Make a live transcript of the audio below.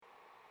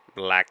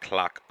Black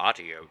Clock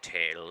Audio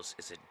Tales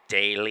is a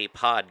daily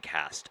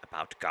podcast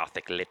about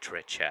Gothic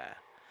literature.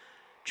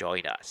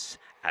 Join us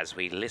as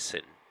we listen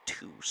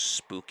to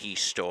spooky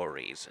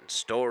stories and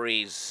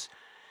stories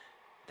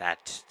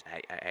that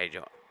I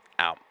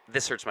don't.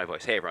 This hurts my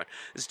voice. Hey everyone,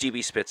 this is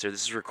DB Spitzer.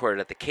 This is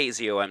recorded at the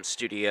KZOM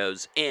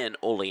studios in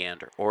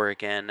Oleander,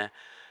 Oregon.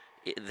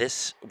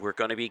 We're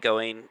going to be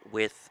going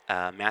with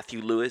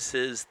Matthew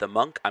Lewis's The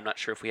Monk. I'm not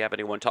sure if we have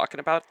anyone talking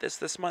about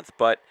this month,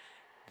 but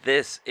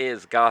this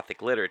is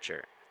Gothic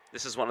literature.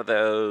 This is one of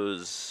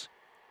those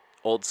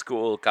old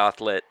school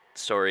Gothlit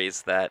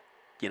stories that,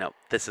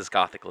 this is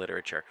Gothic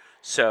literature.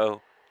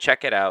 So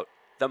check it out.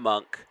 The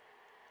Monk,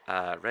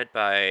 read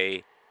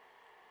by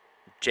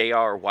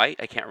J.R.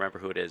 White. I can't remember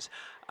who it is.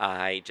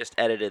 I just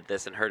edited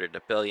this and heard it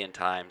a billion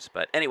times.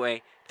 But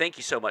anyway, thank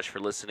you so much for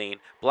listening.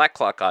 Black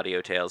Clock Audio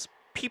Tales,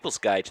 People's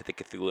Guide to the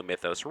Cthulhu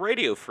Mythos,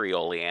 Radio Free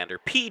Oleander,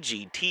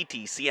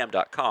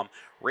 pgttcm.com.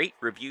 Rate,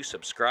 review,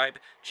 subscribe,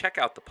 check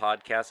out the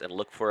podcast, and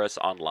look for us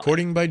online.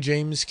 Recording by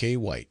James K.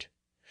 White.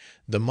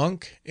 The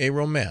Monk, a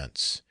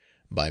Romance,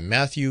 by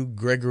Matthew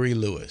Gregory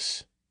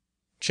Lewis.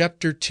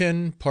 Chapter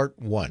 10, Part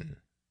 1.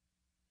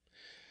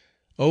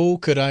 Oh,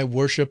 could I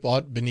worship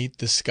aught beneath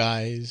the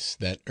skies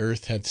That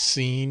earth hath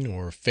seen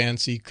or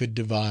fancy could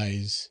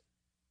devise,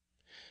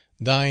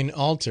 Thine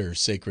altar,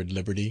 sacred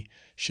Liberty,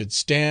 should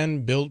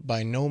stand Built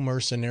by no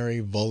mercenary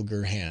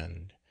vulgar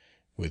hand,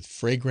 With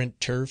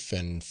fragrant turf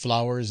and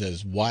flowers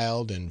as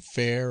wild and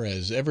fair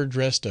As ever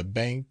dressed a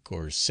bank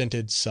or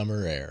scented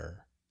summer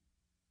air.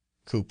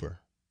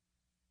 Cooper.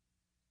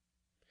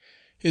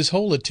 His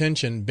whole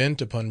attention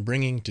bent upon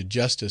bringing to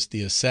justice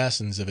the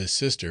assassins of his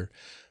sister,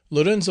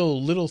 Lorenzo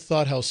little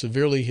thought how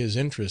severely his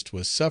interest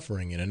was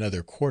suffering in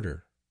another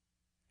quarter.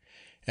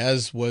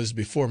 As was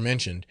before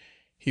mentioned,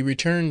 he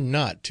returned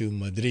not to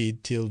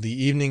Madrid till the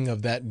evening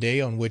of that day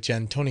on which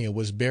Antonia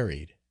was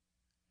buried.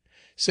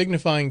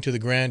 Signifying to the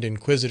Grand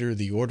Inquisitor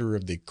the order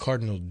of the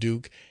Cardinal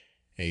Duke,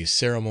 a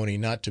ceremony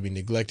not to be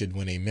neglected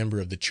when a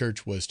member of the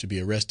church was to be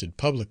arrested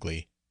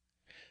publicly,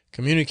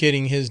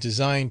 communicating his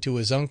design to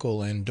his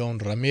uncle and Don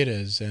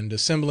Ramirez, and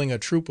assembling a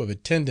troop of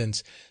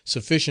attendants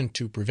sufficient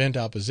to prevent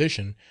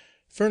opposition,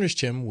 furnished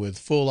him with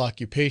full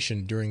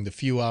occupation during the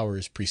few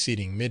hours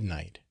preceding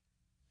midnight.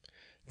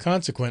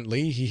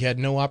 Consequently, he had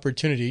no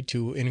opportunity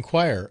to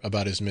inquire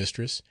about his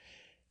mistress,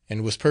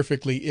 and was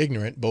perfectly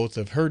ignorant both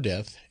of her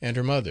death and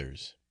her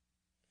mother's.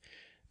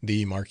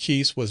 The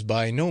Marquis was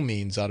by no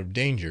means out of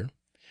danger.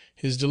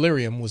 His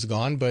delirium was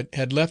gone, but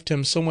had left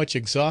him so much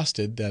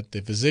exhausted that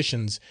the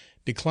physicians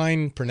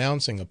declined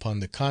pronouncing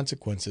upon the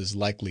consequences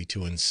likely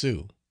to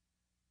ensue.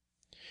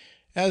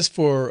 As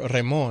for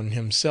Raymond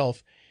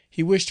himself,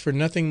 he wished for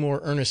nothing more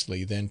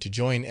earnestly than to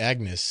join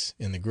Agnes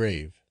in the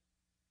grave.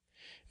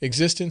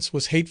 Existence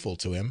was hateful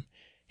to him,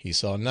 he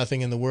saw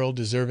nothing in the world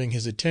deserving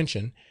his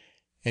attention,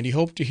 and he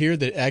hoped to hear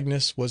that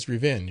Agnes was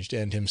revenged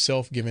and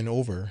himself given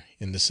over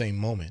in the same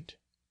moment.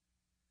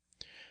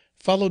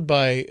 Followed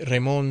by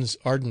Raymond's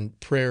ardent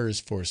prayers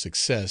for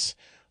success,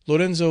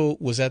 Lorenzo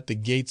was at the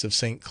gates of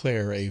St.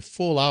 Clair a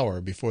full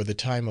hour before the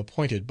time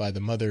appointed by the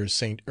mother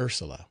St.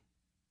 Ursula.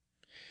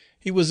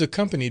 He was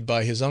accompanied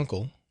by his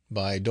uncle,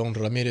 by Don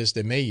Ramirez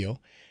de Mello,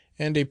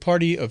 and a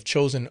party of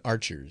chosen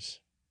archers.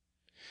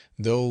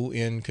 Though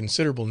in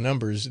considerable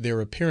numbers,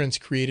 their appearance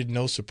created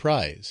no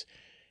surprise.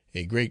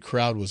 A great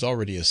crowd was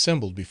already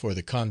assembled before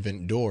the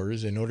convent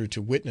doors in order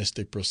to witness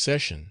the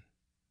procession.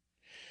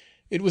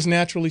 It was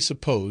naturally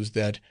supposed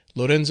that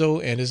Lorenzo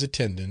and his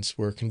attendants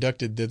were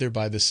conducted thither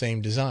by the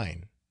same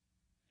design.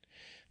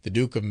 The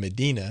Duke of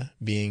Medina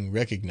being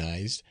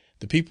recognized,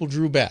 the people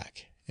drew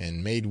back,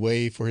 and made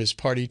way for his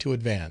party to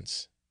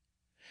advance.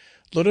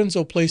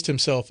 Lorenzo placed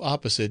himself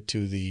opposite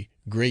to the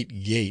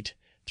great gate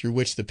through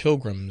which the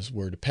pilgrims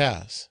were to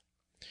pass.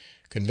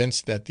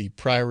 Convinced that the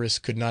prioress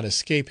could not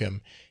escape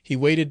him, he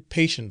waited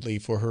patiently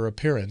for her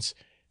appearance,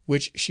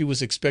 which she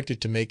was expected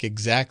to make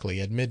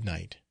exactly at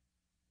midnight.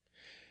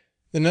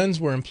 The nuns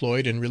were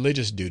employed in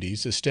religious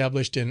duties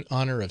established in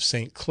honor of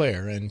St.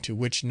 Clair, and to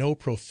which no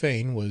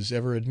profane was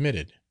ever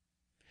admitted.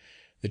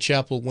 The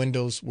chapel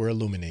windows were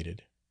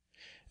illuminated.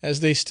 As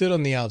they stood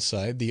on the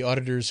outside, the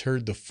auditors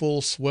heard the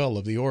full swell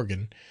of the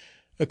organ,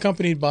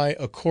 accompanied by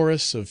a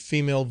chorus of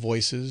female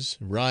voices,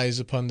 rise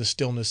upon the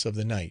stillness of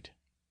the night.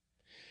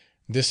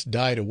 This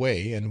died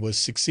away, and was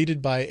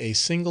succeeded by a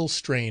single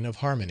strain of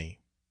harmony.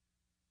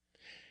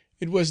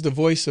 It was the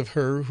voice of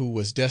her who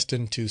was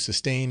destined to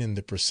sustain in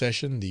the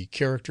procession the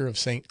character of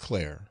St.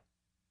 Clair.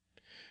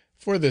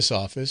 For this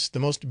office, the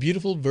most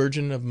beautiful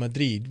virgin of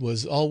Madrid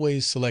was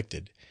always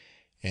selected,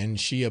 and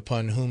she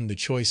upon whom the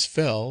choice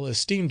fell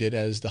esteemed it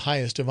as the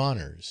highest of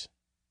honors.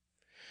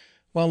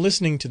 While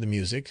listening to the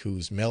music,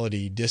 whose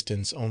melody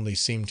distance only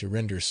seemed to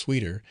render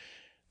sweeter,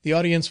 the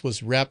audience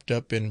was wrapped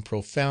up in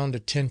profound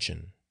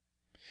attention.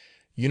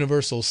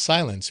 Universal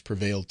silence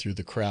prevailed through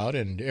the crowd,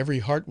 and every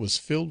heart was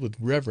filled with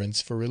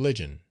reverence for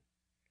religion.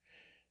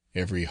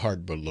 Every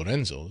heart but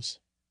Lorenzo's.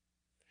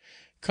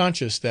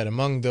 Conscious that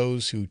among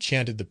those who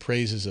chanted the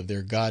praises of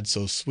their God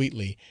so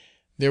sweetly,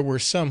 There were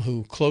some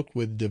who cloaked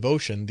with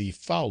devotion the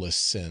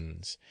foulest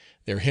sins.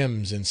 Their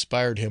hymns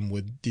inspired him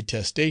with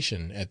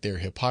detestation at their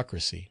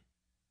hypocrisy.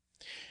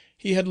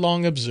 He had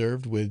long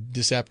observed with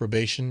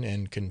disapprobation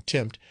and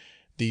contempt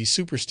the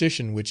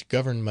superstition which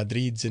governed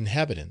Madrid's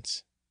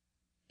inhabitants.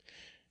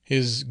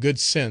 His good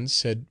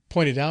sense had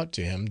pointed out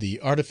to him the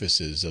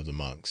artifices of the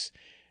monks,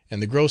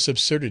 and the gross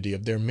absurdity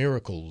of their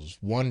miracles,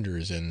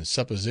 wonders, and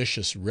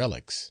supposititious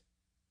relics.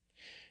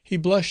 He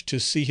blushed to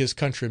see his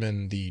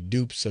countrymen the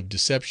dupes of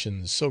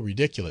deceptions so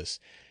ridiculous,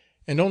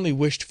 and only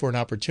wished for an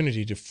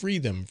opportunity to free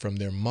them from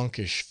their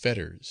monkish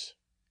fetters.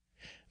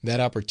 That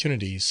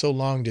opportunity, so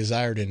long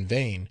desired in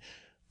vain,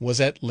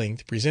 was at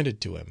length presented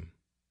to him.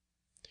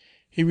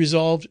 He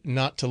resolved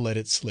not to let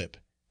it slip,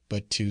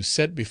 but to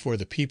set before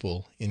the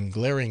people, in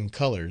glaring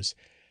colors,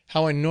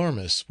 how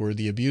enormous were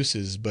the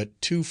abuses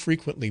but too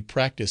frequently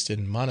practised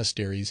in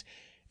monasteries,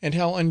 and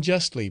how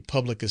unjustly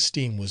public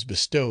esteem was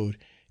bestowed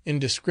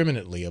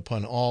indiscriminately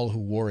upon all who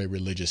wore a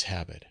religious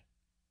habit.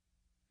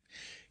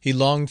 He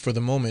longed for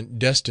the moment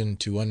destined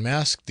to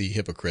unmask the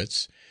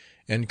hypocrites,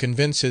 and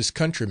convince his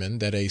countrymen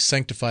that a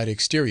sanctified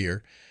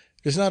exterior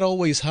does not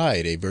always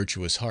hide a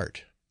virtuous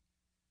heart.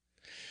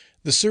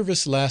 The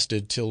service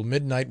lasted till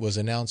midnight was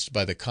announced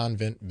by the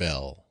convent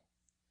bell.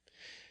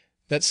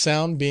 That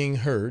sound being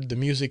heard, the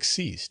music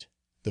ceased,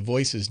 the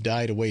voices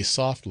died away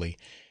softly,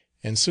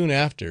 and soon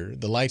after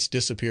the lights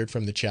disappeared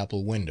from the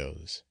chapel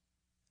windows.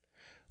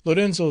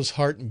 Lorenzo's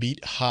heart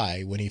beat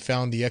high when he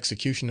found the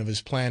execution of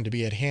his plan to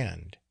be at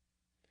hand.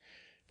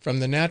 From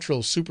the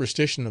natural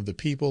superstition of the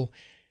people,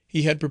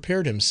 he had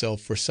prepared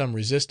himself for some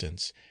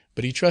resistance,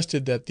 but he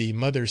trusted that the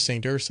mother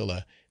St.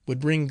 Ursula would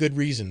bring good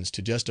reasons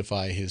to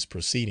justify his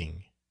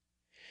proceeding.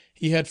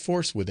 He had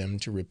force with him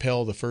to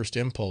repel the first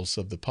impulse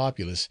of the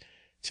populace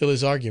till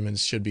his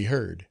arguments should be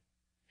heard.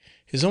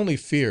 His only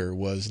fear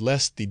was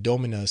lest the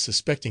domina,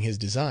 suspecting his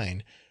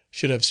design,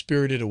 should have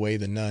spirited away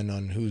the nun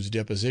on whose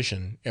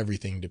deposition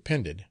everything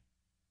depended.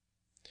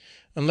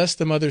 Unless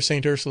the mother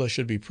St. Ursula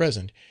should be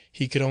present,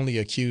 he could only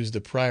accuse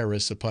the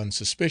prioress upon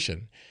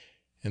suspicion,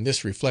 and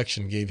this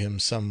reflection gave him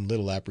some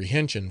little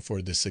apprehension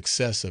for the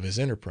success of his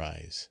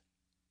enterprise.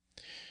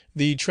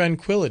 The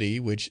tranquillity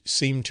which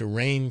seemed to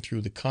reign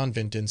through the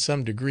convent in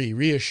some degree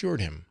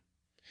reassured him.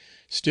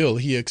 Still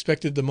he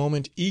expected the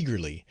moment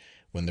eagerly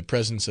when the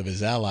presence of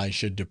his ally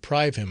should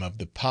deprive him of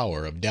the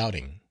power of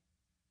doubting.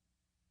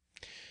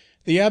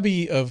 The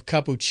Abbey of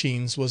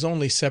Capuchins was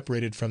only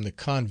separated from the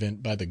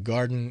convent by the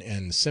garden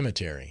and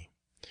cemetery.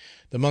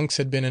 The monks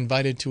had been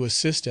invited to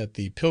assist at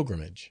the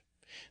pilgrimage.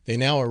 They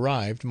now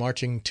arrived,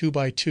 marching 2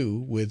 by 2,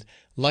 with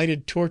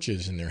lighted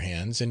torches in their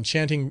hands, and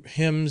chanting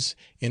hymns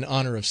in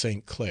honor of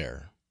St.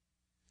 Clair.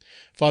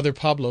 Father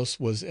Pablos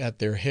was at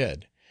their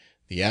head,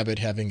 the abbot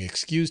having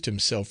excused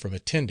himself from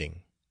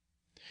attending.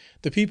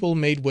 The people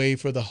made way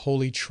for the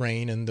holy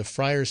train, and the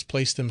friars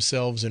placed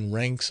themselves in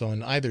ranks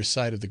on either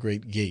side of the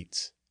great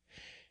gates.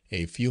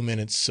 A few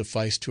minutes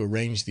sufficed to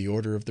arrange the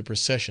order of the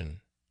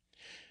procession.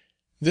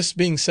 This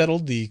being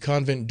settled, the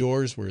convent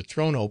doors were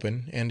thrown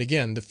open, and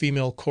again the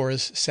female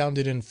chorus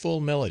sounded in full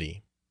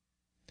melody.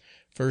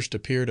 First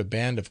appeared a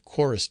band of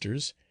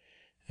choristers.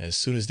 As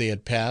soon as they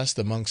had passed,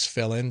 the monks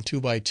fell in 2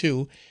 by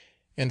 2,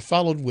 and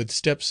followed with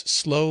steps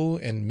slow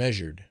and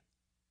measured.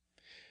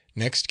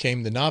 Next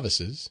came the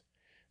novices.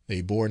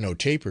 They bore no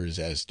tapers,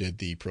 as did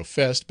the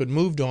professed, but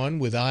moved on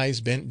with eyes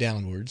bent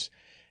downwards,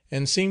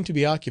 and seemed to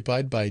be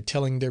occupied by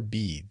telling their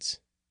beads.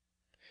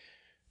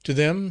 To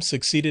them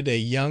succeeded a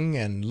young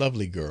and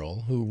lovely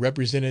girl, who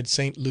represented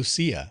St.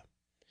 Lucia.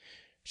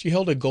 She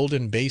held a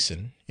golden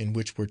basin, in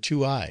which were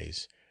 2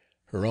 eyes.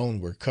 Her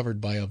own were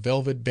covered by a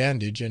velvet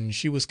bandage, and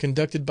she was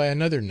conducted by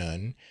another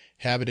nun,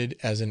 habited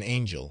as an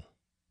angel.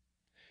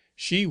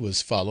 She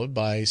was followed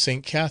by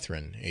St.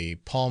 Catherine, a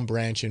palm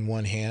branch in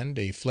one hand,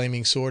 a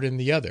flaming sword in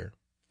the other.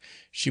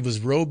 She was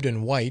robed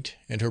in white,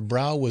 and her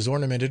brow was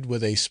ornamented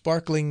with a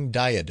sparkling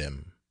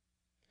diadem.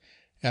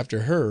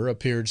 After her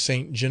appeared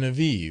St.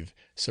 Genevieve,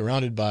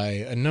 surrounded by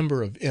a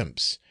number of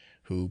imps,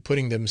 who,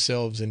 putting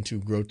themselves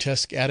into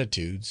grotesque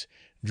attitudes,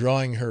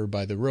 drawing her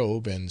by the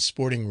robe, and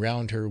sporting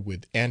round her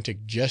with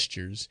antic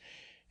gestures,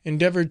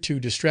 endeavored to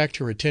distract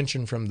her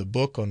attention from the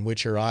book on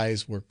which her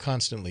eyes were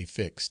constantly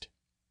fixed.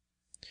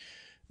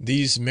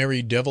 These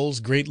merry devils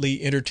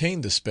greatly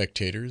entertained the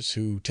spectators,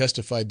 who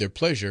testified their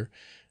pleasure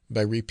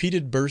by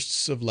repeated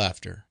bursts of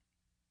laughter.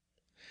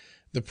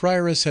 The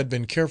prioress had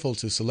been careful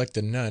to select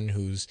a nun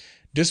whose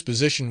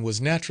disposition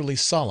was naturally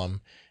solemn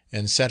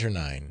and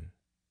saturnine.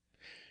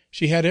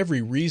 She had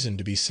every reason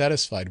to be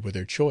satisfied with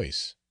her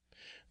choice.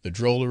 The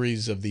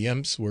drolleries of the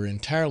imps were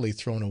entirely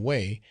thrown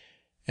away,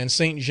 and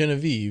St.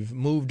 Genevieve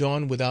moved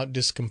on without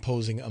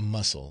discomposing a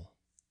muscle.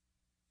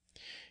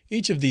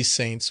 Each of these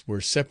saints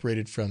were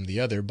separated from the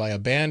other by a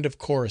band of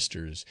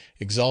choristers,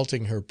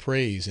 exalting her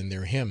praise in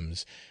their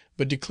hymns,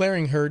 but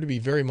declaring her to be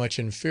very much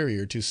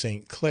inferior to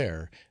St.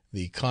 Clair,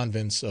 the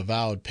convent's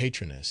avowed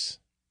patroness.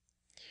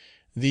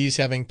 These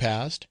having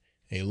passed,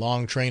 a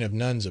long train of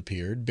nuns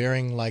appeared,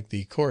 bearing, like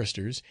the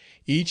choristers,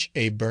 each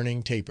a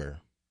burning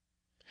taper.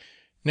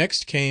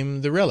 Next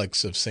came the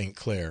relics of St.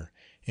 Clair,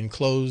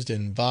 enclosed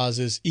in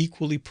vases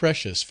equally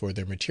precious for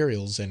their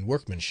materials and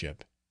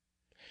workmanship.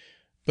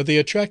 But they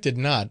attracted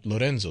not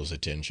Lorenzo's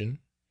attention.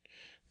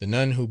 The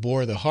nun who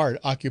bore the heart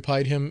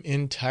occupied him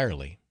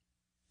entirely.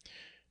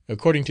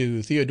 According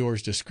to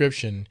Theodore's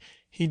description,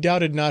 he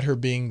doubted not her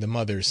being the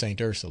mother St.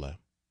 Ursula.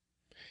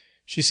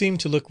 She seemed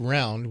to look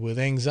round with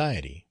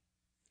anxiety.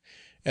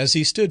 As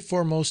he stood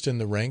foremost in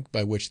the rank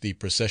by which the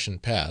procession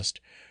passed,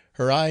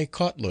 her eye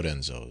caught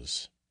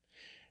Lorenzo's.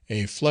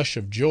 A flush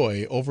of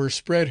joy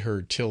overspread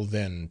her till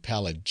then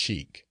pallid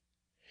cheek.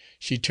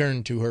 She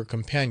turned to her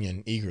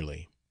companion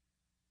eagerly.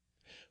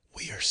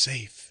 "We are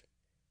safe,"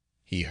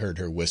 he heard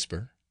her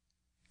whisper.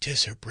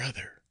 "'Tis her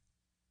brother."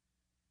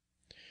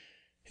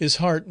 His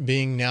heart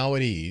being now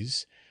at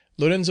ease,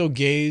 Lorenzo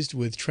gazed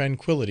with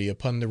tranquillity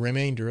upon the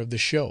remainder of the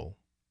show.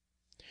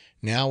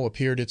 Now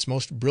appeared its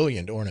most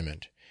brilliant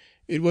ornament.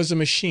 It was a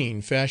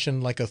machine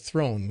fashioned like a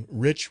throne,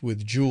 rich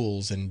with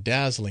jewels and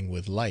dazzling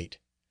with light.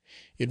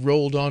 It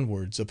rolled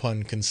onwards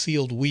upon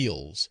concealed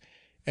wheels,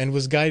 and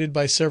was guided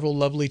by several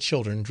lovely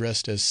children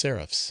dressed as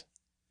seraphs.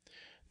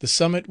 The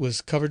summit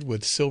was covered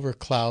with silver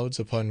clouds,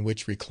 upon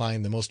which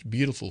reclined the most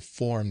beautiful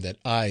form that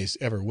eyes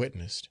ever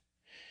witnessed.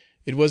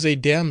 It was a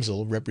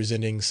damsel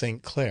representing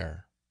St.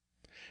 Clair.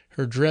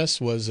 Her dress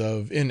was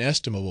of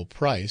inestimable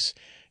price,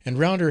 and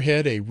round her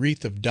head a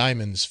wreath of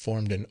diamonds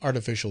formed an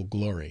artificial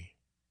glory.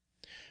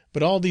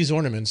 But all these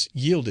ornaments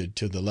yielded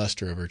to the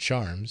lustre of her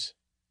charms.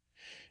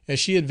 As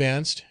she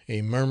advanced,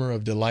 a murmur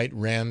of delight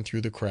ran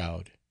through the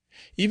crowd.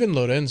 Even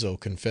Lorenzo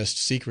confessed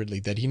secretly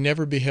that he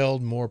never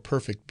beheld more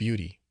perfect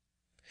beauty.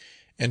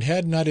 And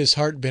had not his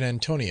heart been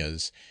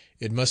Antonia's,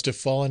 it must have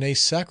fallen a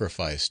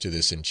sacrifice to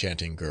this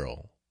enchanting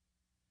girl.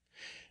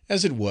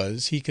 As it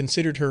was, he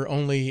considered her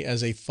only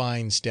as a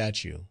fine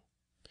statue.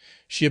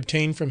 She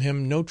obtained from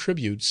him no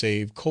tribute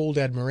save cold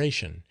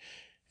admiration,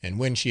 and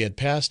when she had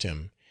passed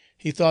him,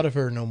 he thought of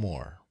her no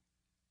more.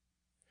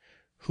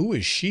 "Who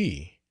is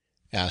she?"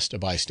 asked a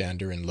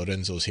bystander in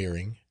Lorenzo's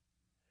hearing.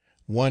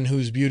 "One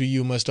whose beauty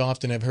you must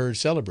often have heard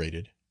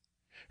celebrated.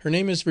 Her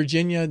name is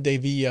Virginia de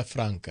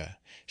Villafranca.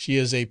 She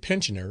is a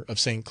pensioner of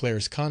St.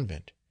 Clair's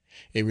convent,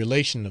 a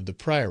relation of the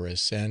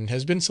prioress, and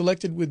has been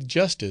selected with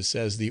justice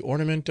as the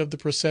ornament of the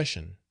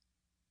procession."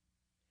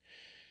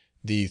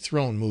 The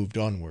throne moved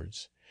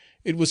onwards.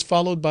 It was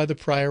followed by the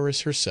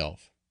prioress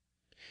herself.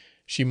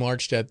 She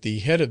marched at the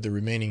head of the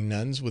remaining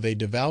nuns with a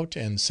devout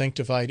and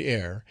sanctified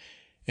air,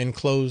 and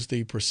closed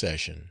the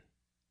procession.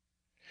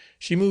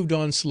 She moved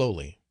on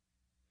slowly.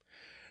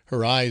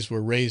 Her eyes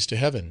were raised to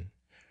heaven.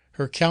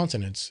 Her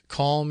countenance,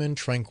 calm and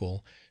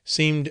tranquil,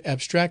 seemed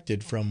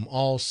abstracted from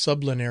all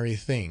sublunary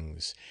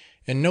things,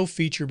 and no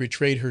feature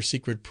betrayed her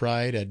secret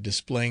pride at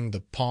displaying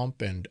the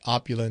pomp and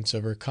opulence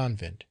of her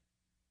convent.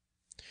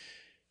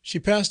 She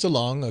passed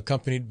along,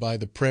 accompanied by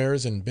the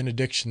prayers and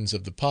benedictions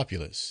of the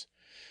populace.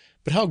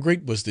 But how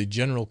great was the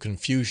general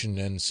confusion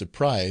and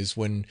surprise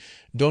when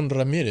Don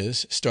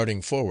Ramirez,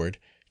 starting forward,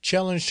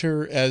 challenged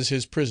her as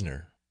his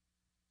prisoner.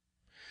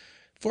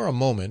 For a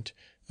moment,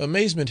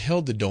 amazement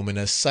held the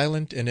domina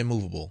silent and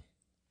immovable.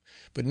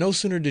 But no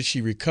sooner did she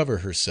recover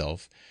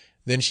herself,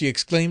 than she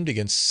exclaimed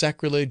against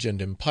sacrilege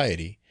and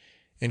impiety,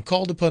 and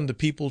called upon the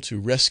people to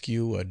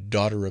rescue a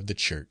daughter of the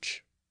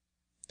church.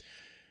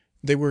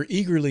 They were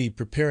eagerly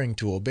preparing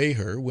to obey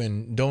her,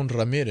 when Don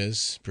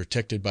Ramirez,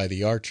 protected by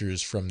the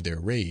archers from their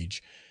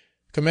rage,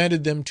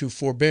 commanded them to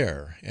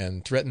forbear,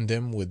 and threatened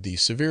them with the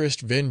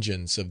severest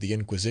vengeance of the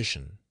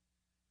Inquisition.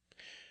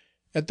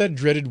 At that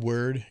dreaded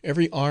word,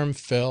 every arm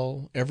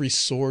fell, every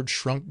sword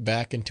shrunk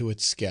back into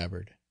its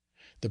scabbard.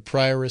 The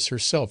prioress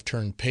herself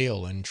turned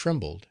pale and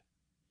trembled.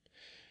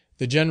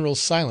 The general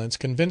silence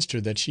convinced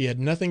her that she had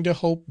nothing to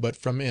hope but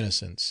from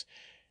innocence,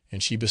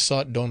 and she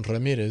besought Don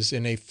Ramirez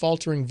in a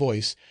faltering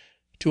voice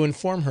to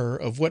inform her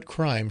of what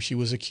crime she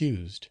was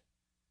accused.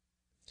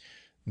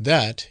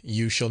 "That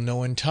you shall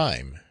know in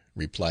time,"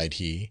 replied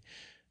he,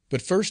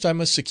 "but first I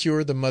must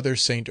secure the mother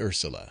St.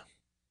 Ursula."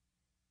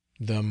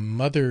 "The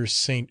mother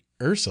St.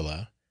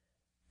 Ursula?"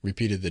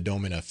 repeated the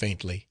domina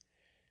faintly.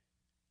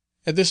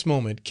 At this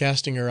moment,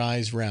 casting her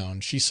eyes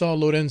round, she saw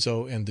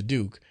Lorenzo and the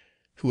Duke,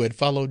 who had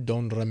followed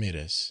Don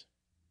Ramirez.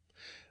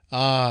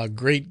 "Ah,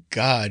 great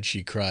God!"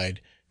 she cried,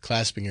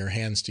 clasping her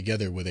hands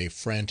together with a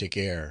frantic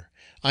air,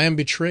 "I am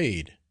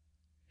betrayed!"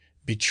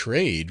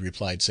 "Betrayed!"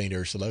 replied St.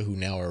 Ursula, who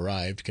now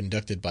arrived,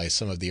 conducted by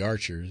some of the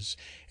archers,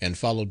 and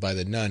followed by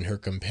the nun, her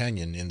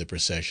companion in the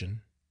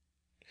procession.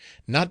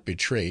 "Not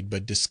betrayed,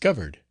 but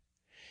discovered.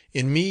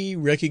 In me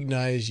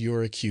recognize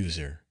your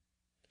accuser.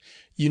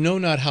 You know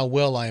not how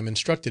well I am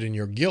instructed in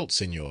your guilt,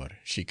 Señor,"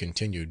 she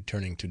continued,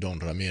 turning to Don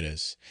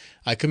Ramirez.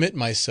 "I commit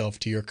myself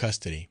to your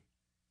custody.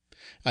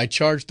 I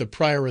charge the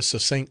prioress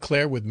of St.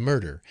 Clair with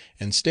murder,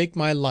 and stake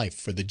my life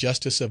for the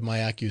justice of my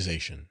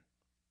accusation."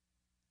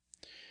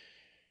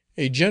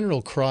 A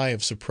general cry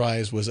of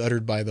surprise was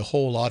uttered by the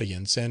whole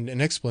audience, and an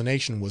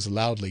explanation was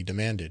loudly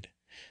demanded.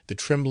 The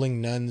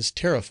trembling nuns,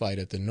 terrified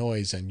at the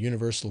noise and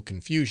universal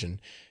confusion,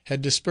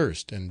 had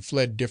dispersed and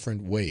fled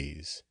different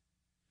ways.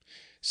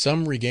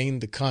 Some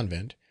regained the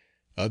convent,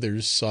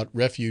 others sought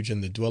refuge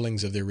in the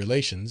dwellings of their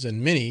relations,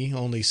 and many,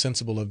 only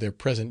sensible of their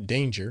present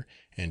danger,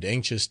 and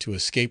anxious to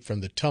escape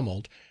from the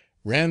tumult,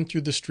 ran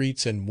through the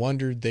streets and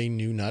wandered they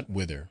knew not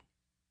whither.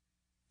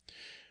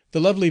 The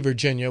lovely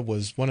Virginia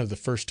was one of the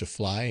first to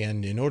fly,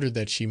 and in order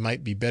that she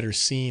might be better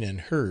seen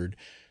and heard,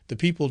 the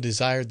people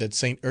desired that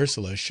St.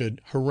 Ursula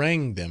should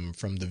harangue them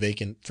from the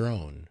vacant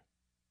throne.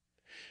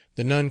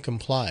 The nun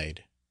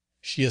complied.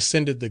 She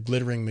ascended the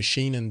glittering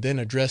machine, and then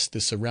addressed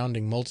the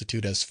surrounding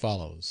multitude as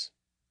follows: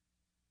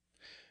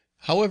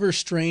 "However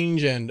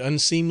strange and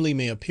unseemly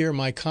may appear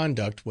my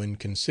conduct when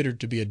considered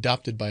to be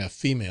adopted by a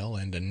female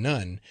and a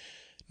nun,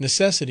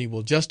 necessity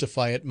will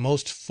justify it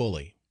most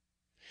fully.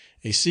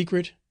 A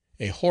secret,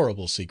 a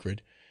horrible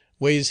secret,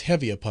 weighs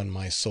heavy upon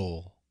my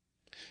soul.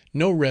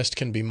 No rest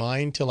can be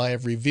mine till I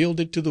have revealed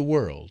it to the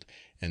world,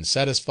 and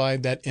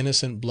satisfied that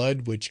innocent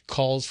blood which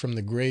calls from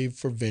the grave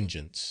for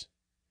vengeance.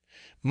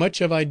 Much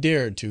have I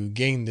dared to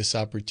gain this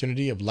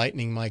opportunity of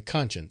lightening my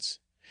conscience.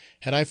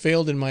 Had I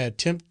failed in my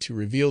attempt to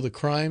reveal the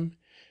crime,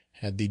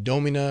 had the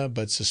Domina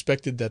but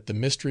suspected that the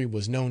mystery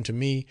was known to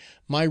me,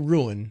 my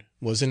ruin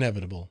was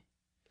inevitable.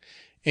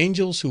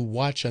 Angels who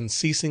watch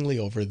unceasingly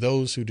over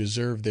those who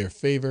deserve their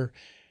favor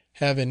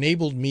have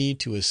enabled me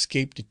to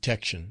escape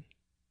detection.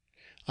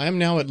 I am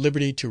now at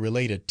liberty to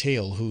relate a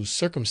tale whose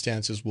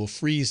circumstances will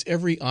freeze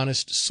every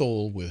honest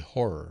soul with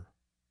horror.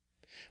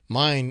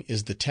 Mine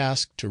is the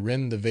task to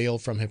rend the veil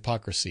from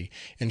hypocrisy,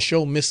 and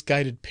show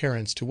misguided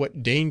parents to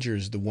what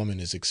dangers the woman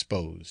is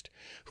exposed,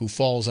 who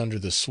falls under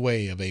the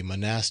sway of a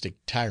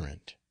monastic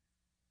tyrant.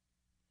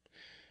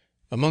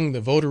 Among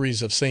the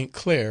votaries of St.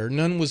 Clair,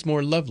 none was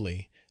more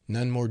lovely,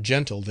 none more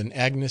gentle than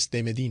Agnes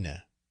de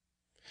Medina.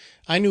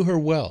 I knew her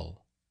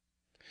well.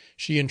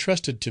 She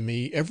entrusted to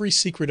me every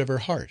secret of her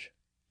heart.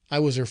 I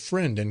was her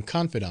friend and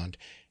confidant,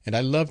 and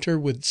I loved her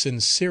with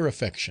sincere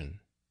affection.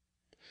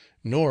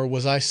 Nor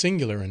was I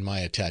singular in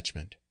my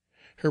attachment.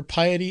 Her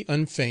piety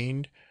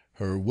unfeigned,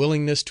 her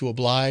willingness to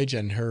oblige,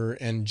 and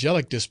her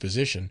angelic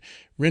disposition,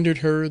 rendered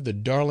her the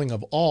darling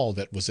of all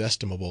that was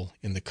estimable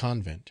in the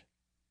convent.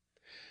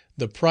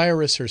 The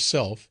prioress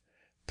herself,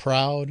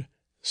 proud,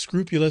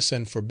 scrupulous,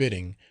 and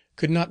forbidding,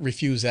 could not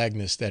refuse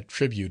Agnes that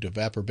tribute of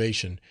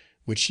approbation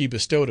which she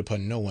bestowed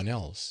upon no one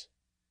else.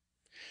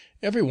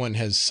 Every one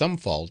has some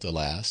fault,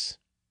 alas!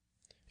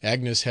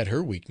 Agnes had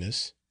her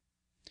weakness.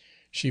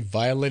 She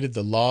violated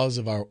the laws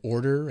of our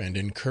order, and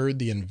incurred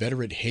the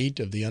inveterate hate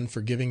of the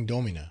unforgiving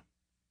Domina.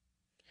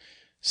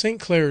 St.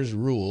 Clair's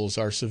rules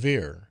are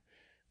severe,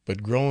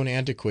 but grown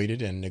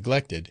antiquated and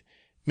neglected,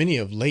 many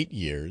of late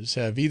years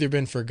have either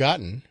been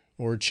forgotten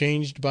or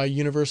changed by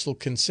universal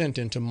consent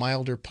into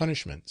milder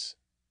punishments.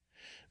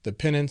 The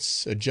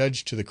penance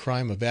adjudged to the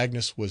crime of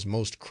Agnes was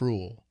most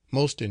cruel,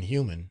 most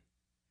inhuman.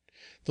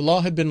 The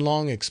law had been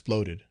long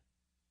exploded.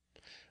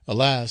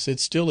 Alas!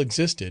 it still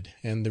existed,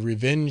 and the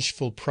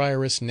revengeful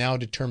prioress now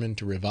determined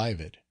to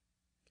revive it.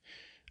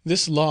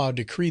 This law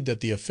decreed that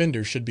the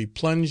offender should be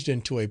plunged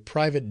into a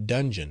private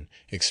dungeon,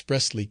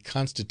 expressly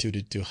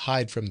constituted to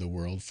hide from the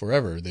world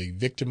forever the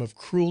victim of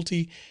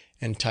cruelty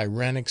and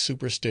tyrannic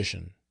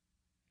superstition.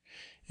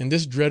 In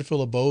this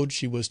dreadful abode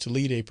she was to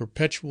lead a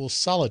perpetual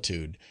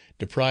solitude,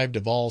 deprived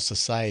of all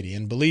society,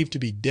 and believed to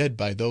be dead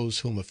by those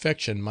whom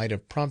affection might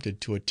have prompted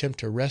to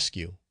attempt her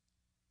rescue.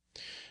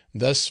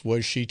 Thus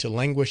was she to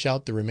languish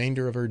out the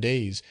remainder of her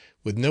days,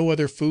 with no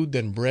other food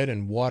than bread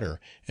and water,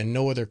 and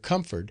no other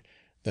comfort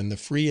than the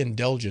free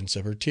indulgence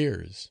of her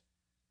tears.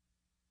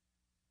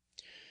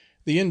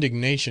 The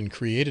indignation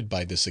created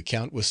by this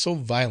account was so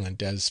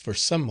violent as for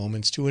some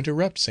moments to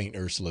interrupt St.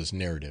 Ursula's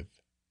narrative.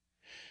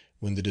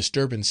 When the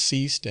disturbance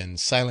ceased, and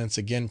silence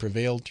again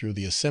prevailed through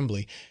the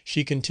assembly,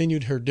 she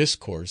continued her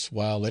discourse,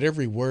 while at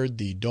every word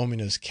the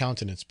Domina's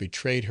countenance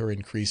betrayed her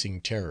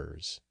increasing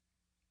terrors.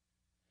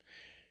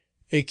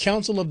 A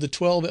council of the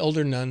 12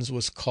 elder nuns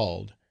was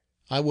called.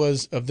 I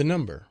was of the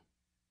number.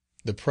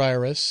 The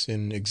prioress,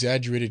 in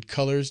exaggerated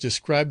colors,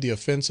 described the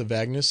offence of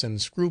Agnes,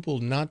 and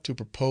scrupled not to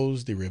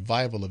propose the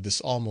revival of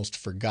this almost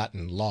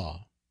forgotten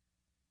law.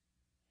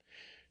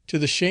 To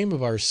the shame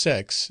of our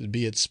sex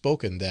be it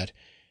spoken that,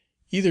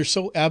 either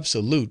so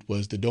absolute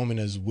was the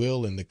Domina's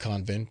will in the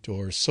convent,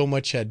 or so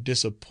much had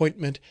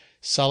disappointment,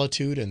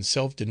 solitude, and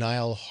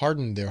self-denial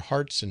hardened their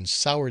hearts and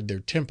soured their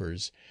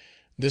tempers,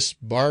 this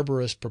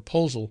barbarous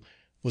proposal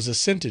was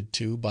assented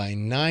to by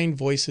 9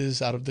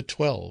 voices out of the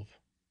 12.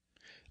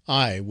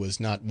 I was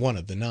not one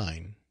of the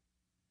 9.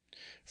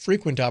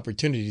 Frequent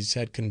opportunities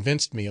had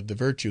convinced me of the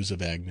virtues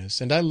of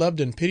Agnes, and I loved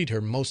and pitied her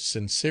most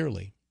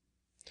sincerely.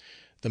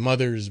 The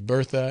mothers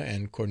Bertha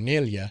and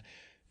Cornelia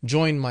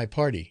joined my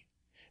party.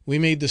 We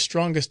made the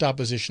strongest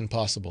opposition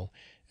possible,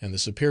 and the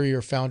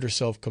Superior found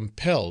herself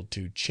compelled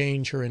to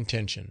change her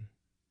intention.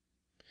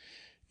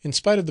 In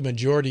spite of the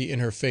majority in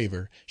her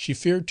favor, she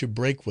feared to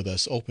break with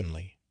us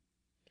openly.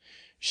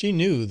 She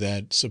knew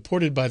that,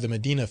 supported by the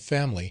Medina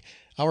family,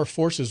 our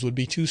forces would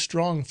be too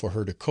strong for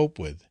her to cope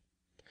with.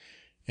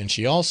 And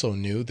she also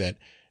knew that,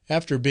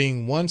 after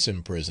being once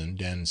imprisoned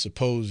and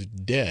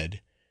supposed dead,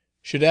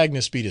 should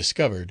Agnes be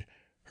discovered,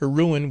 her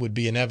ruin would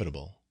be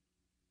inevitable.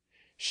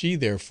 She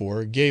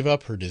therefore gave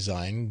up her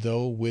design,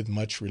 though with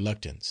much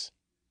reluctance.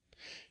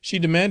 She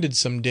demanded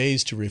some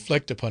days to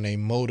reflect upon a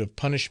mode of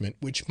punishment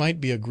which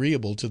might be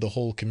agreeable to the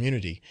whole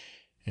community,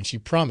 and she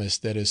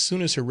promised that as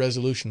soon as her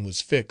resolution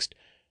was fixed,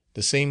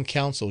 the same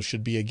council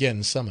should be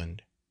again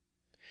summoned.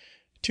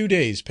 2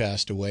 days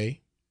passed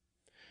away.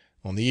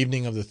 On the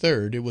evening of the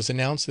 3d it was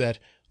announced that,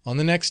 on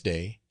the next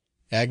day,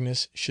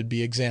 Agnes should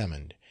be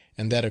examined,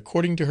 and that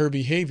according to her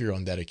behavior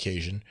on that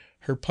occasion,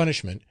 her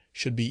punishment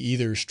should be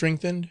either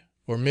strengthened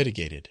or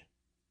mitigated.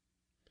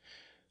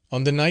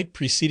 On the night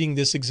preceding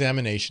this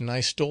examination I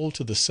stole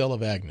to the cell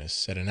of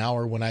Agnes, at an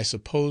hour when I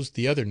supposed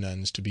the other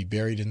nuns to be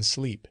buried in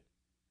sleep.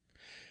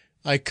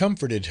 I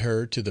comforted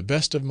her to the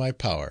best of my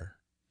power.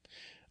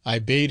 I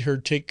bade her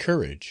take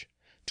courage,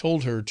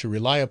 told her to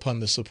rely upon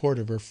the support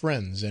of her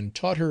friends, and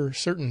taught her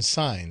certain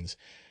signs,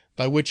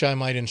 by which I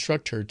might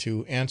instruct her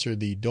to answer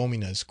the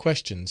Domina's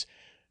questions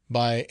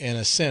by an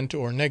assent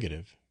or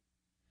negative.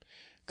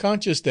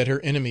 Conscious that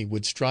her enemy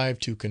would strive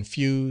to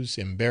confuse,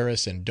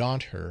 embarrass, and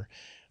daunt her,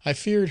 I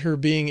feared her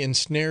being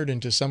ensnared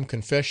into some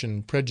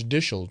confession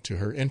prejudicial to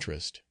her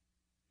interest.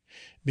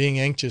 Being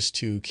anxious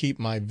to keep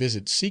my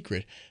visit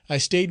secret, I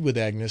stayed with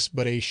Agnes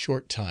but a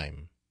short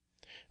time.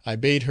 I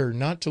bade her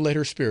not to let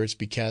her spirits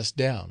be cast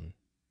down.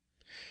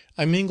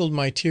 I mingled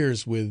my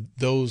tears with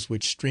those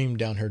which streamed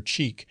down her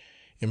cheek,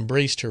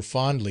 embraced her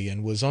fondly,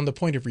 and was on the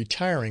point of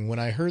retiring when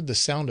I heard the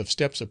sound of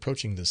steps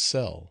approaching the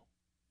cell.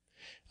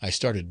 I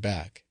started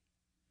back.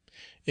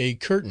 A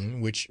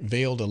curtain, which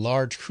veiled a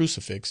large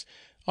crucifix,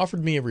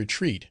 offered me a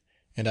retreat,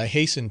 and I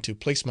hastened to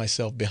place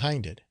myself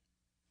behind it.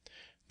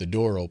 The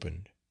door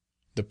opened.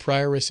 The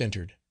prioress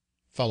entered,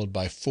 followed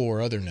by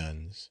 4 other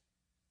nuns.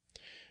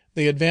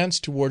 They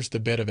advanced towards the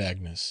bed of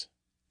Agnes.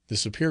 The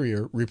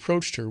superior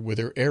reproached her with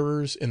her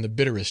errors in the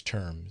bitterest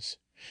terms.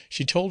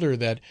 She told her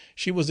that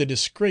she was a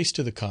disgrace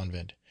to the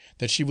convent,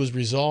 that she was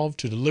resolved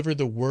to deliver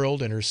the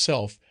world and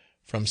herself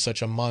from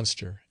such a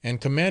monster,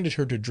 and commanded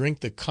her to drink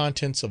the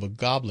contents of a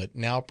goblet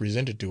now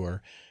presented to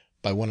her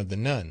by one of the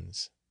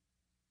nuns.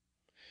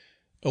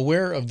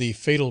 Aware of the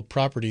fatal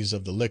properties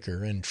of the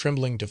liquor, and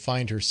trembling to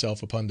find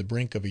herself upon the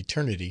brink of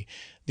eternity,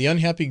 the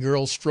unhappy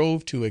girl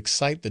strove to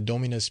excite the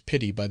Domina's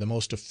pity by the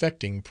most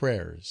affecting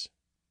prayers.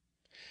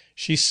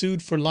 She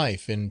sued for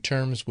life in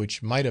terms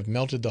which might have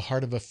melted the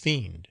heart of a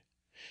fiend.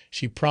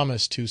 She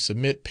promised to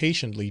submit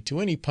patiently to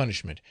any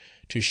punishment,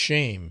 to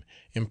shame,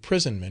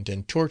 imprisonment,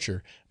 and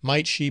torture,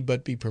 might she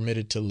but be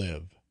permitted to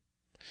live.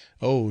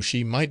 Oh,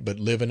 she might but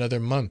live another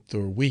month,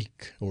 or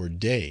week, or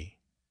day.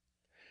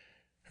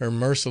 Her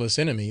merciless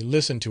enemy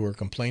listened to her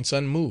complaints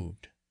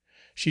unmoved.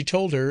 She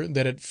told her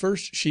that at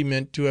first she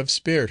meant to have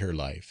spared her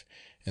life,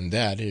 and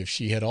that, if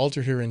she had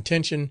altered her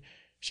intention,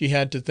 she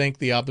had to thank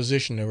the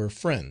opposition of her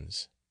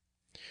friends.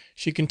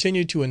 She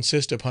continued to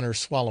insist upon her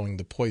swallowing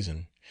the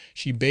poison.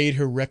 She bade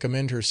her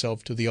recommend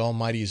herself to the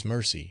Almighty's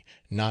mercy,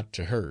 not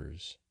to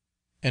hers,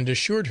 and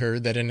assured her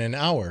that in an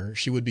hour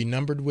she would be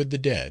numbered with the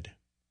dead.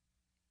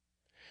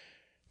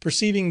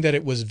 Perceiving that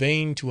it was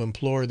vain to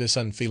implore this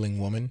unfeeling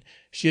woman,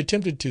 she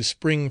attempted to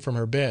spring from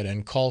her bed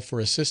and call for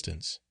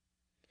assistance.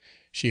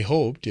 She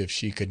hoped, if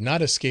she could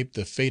not escape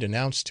the fate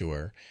announced to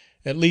her,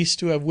 at least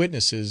to have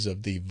witnesses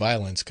of the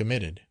violence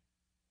committed.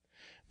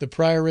 The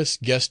prioress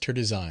guessed her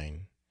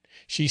design.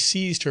 She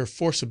seized her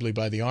forcibly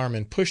by the arm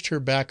and pushed her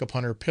back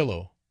upon her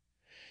pillow.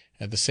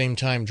 At the same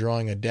time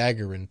drawing a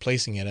dagger and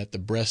placing it at the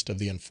breast of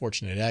the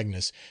unfortunate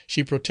Agnes,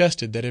 she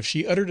protested that if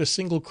she uttered a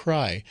single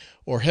cry,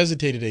 or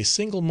hesitated a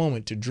single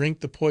moment to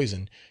drink the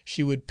poison,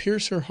 she would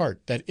pierce her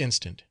heart that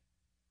instant.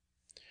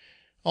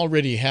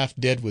 Already half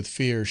dead with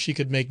fear, she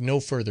could make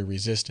no further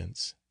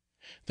resistance.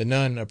 The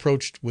nun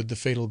approached with the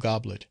fatal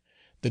goblet.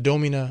 The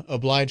Domina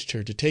obliged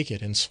her to take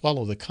it and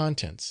swallow the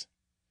contents.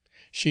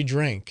 She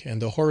drank,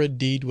 and the horrid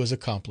deed was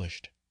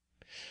accomplished.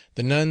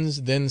 The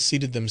nuns then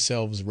seated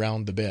themselves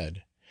round the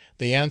bed.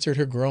 They answered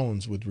her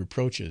groans with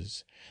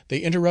reproaches. They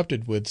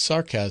interrupted with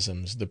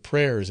sarcasms the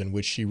prayers in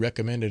which she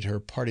recommended her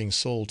parting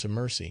soul to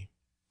mercy.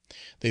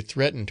 They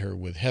threatened her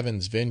with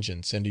heaven's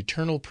vengeance and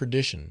eternal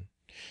perdition.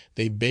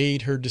 They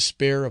bade her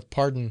despair of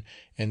pardon,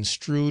 and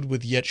strewed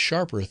with yet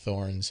sharper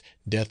thorns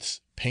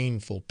death's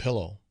painful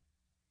pillow.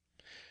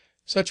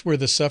 Such were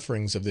the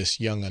sufferings of this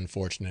young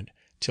unfortunate,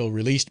 till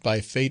released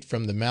by fate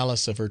from the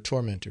malice of her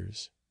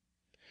tormentors.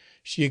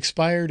 She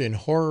expired in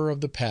horror of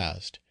the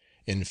past,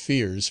 in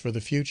fears for the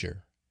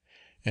future,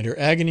 and her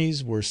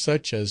agonies were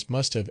such as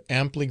must have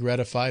amply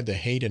gratified the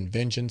hate and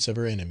vengeance of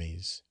her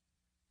enemies.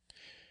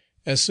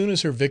 As soon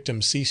as her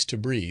victim ceased to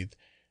breathe,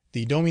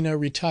 the Domina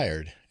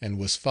retired, and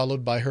was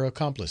followed by her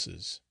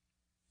accomplices.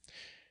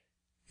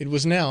 It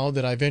was now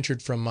that I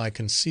ventured from my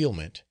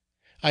concealment.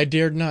 I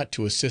dared not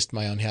to assist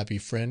my unhappy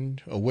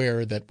friend,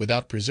 aware that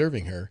without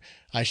preserving her,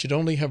 I should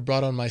only have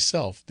brought on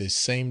myself this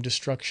same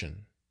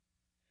destruction.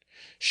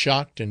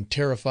 Shocked and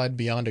terrified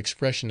beyond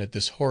expression at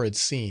this horrid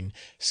scene,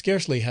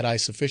 scarcely had I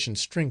sufficient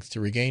strength to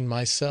regain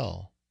my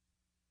cell.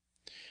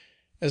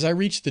 As I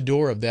reached the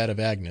door of that of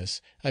Agnes,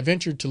 I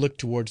ventured to look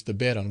towards the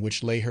bed on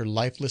which lay her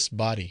lifeless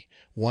body,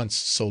 once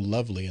so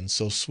lovely and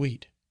so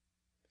sweet.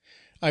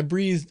 I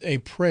breathed a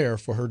prayer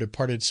for her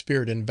departed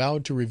spirit, and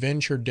vowed to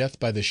revenge her death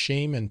by the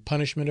shame and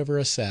punishment of her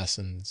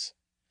assassins.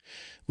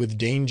 With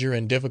danger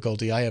and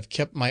difficulty I have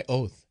kept my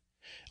oath.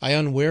 I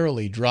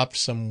unwarily dropped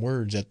some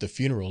words at the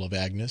funeral of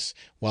Agnes,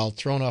 while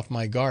thrown off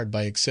my guard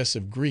by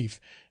excessive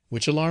grief,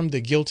 which alarmed the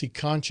guilty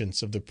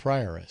conscience of the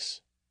prioress.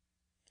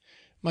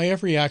 My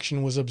every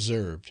action was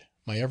observed,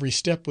 my every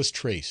step was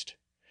traced.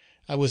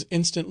 I was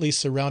instantly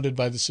surrounded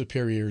by the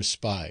Superior's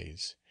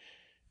spies.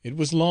 It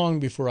was long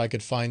before I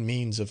could find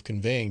means of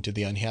conveying to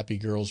the unhappy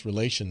girl's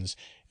relations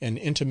an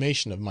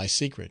intimation of my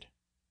secret.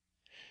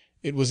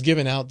 It was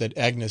given out that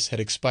Agnes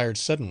had expired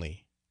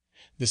suddenly.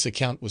 This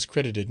account was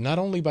credited not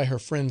only by her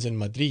friends in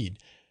Madrid,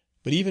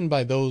 but even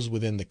by those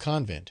within the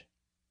convent.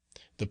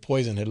 The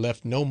poison had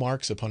left no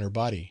marks upon her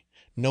body,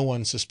 no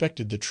one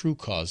suspected the true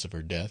cause of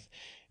her death,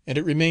 and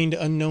it remained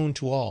unknown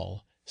to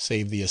all,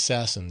 save the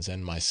assassins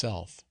and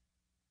myself.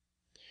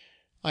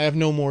 I have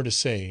no more to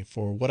say,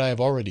 for what I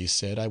have already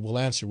said I will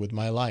answer with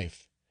my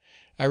life.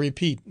 I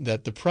repeat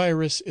that the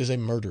prioress is a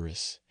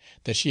murderess,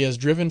 that she has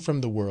driven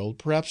from the world,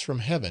 perhaps from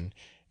heaven,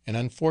 an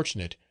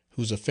unfortunate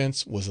whose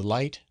offence was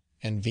light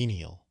and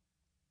venial;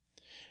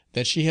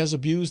 that she has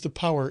abused the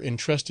power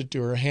entrusted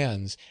to her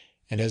hands,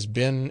 and has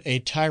been a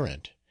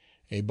tyrant,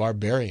 a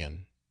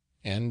barbarian,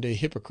 and a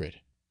hypocrite.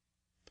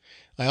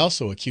 I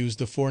also accuse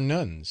the 4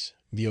 nuns,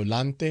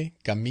 Violante,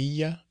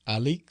 Camilla,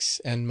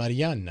 Alix, and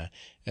Marianna,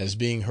 as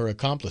being her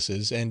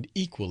accomplices and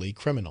equally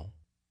criminal.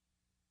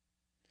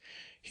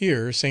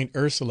 Here St.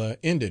 Ursula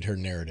ended her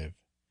narrative.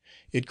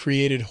 It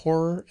created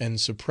horror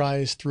and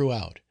surprise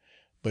throughout,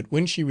 but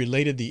when she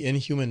related the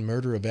inhuman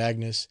murder of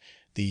Agnes,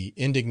 the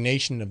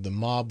indignation of the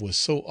mob was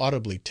so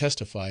audibly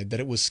testified that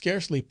it was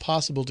scarcely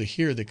possible to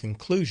hear the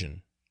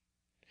conclusion.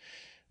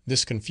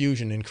 This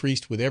confusion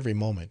increased with every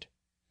moment.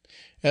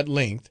 At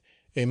length,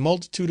 a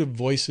multitude of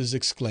voices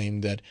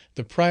exclaimed that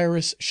the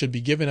prioress should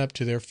be given up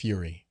to their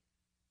fury.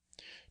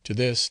 To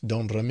this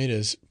Don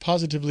Ramirez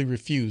positively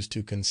refused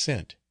to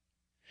consent.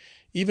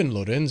 Even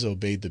Lorenzo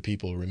bade the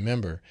people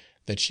remember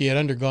that she had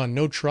undergone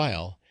no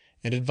trial,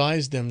 and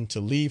advised them to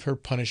leave her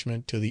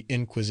punishment to the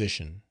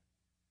Inquisition.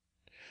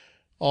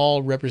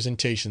 All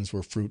representations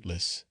were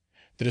fruitless.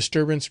 The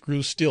disturbance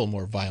grew still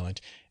more violent,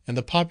 and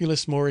the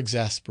populace more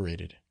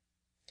exasperated.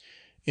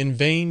 In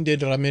vain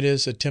did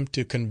Ramirez attempt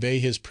to convey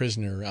his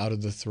prisoner out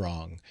of the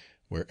throng.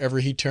 Wherever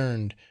he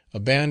turned, a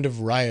band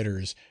of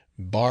rioters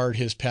barred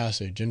his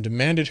passage, and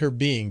demanded her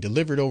being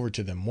delivered over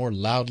to them more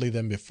loudly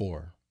than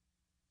before.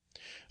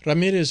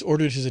 Ramirez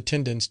ordered his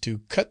attendants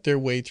to cut their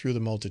way through the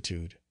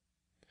multitude.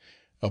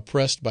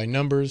 Oppressed by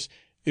numbers,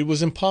 it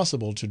was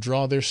impossible to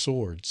draw their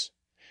swords.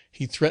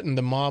 He threatened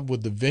the mob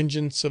with the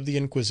vengeance of the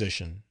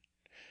Inquisition.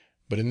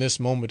 But in this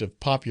moment of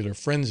popular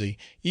frenzy,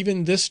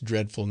 even this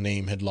dreadful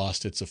name had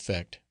lost its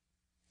effect.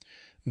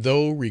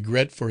 Though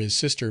regret for his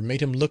sister made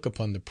him look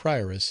upon the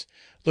prioress,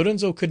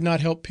 Lorenzo could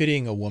not help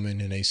pitying a woman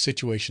in a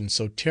situation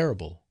so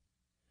terrible.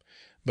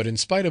 But in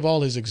spite of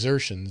all his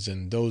exertions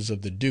and those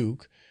of the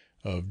Duke,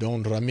 of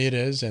Don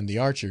Ramirez and the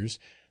archers,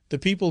 the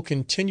people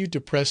continued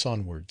to press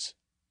onwards.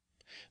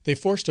 They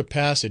forced a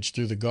passage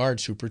through the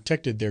guards who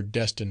protected their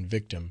destined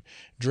victim,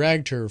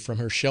 dragged her from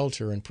her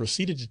shelter, and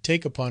proceeded to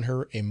take upon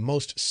her a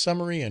most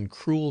summary and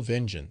cruel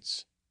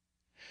vengeance.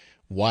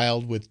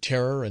 Wild with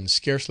terror, and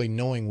scarcely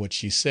knowing what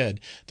she said,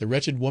 the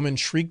wretched woman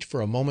shrieked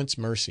for a moment's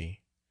mercy.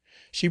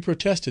 She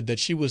protested that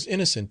she was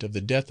innocent of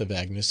the death of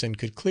Agnes, and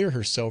could clear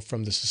herself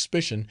from the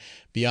suspicion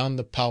beyond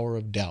the power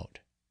of doubt.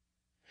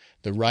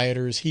 The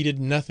rioters heeded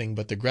nothing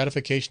but the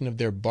gratification of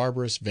their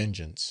barbarous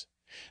vengeance.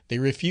 They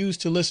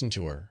refused to listen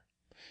to her.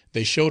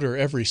 They showed her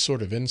every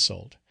sort of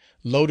insult,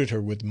 loaded her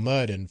with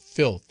mud and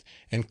filth,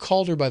 and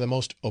called her by the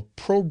most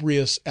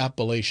opprobrious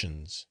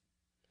appellations.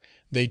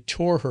 They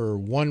tore her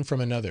one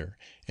from another,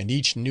 and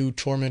each new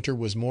tormentor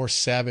was more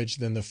savage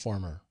than the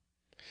former.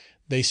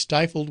 They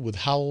stifled with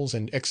howls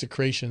and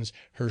execrations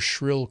her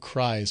shrill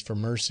cries for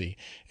mercy,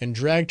 and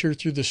dragged her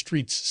through the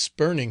streets,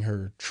 spurning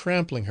her,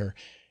 trampling her,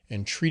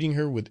 and treating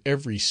her with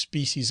every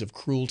species of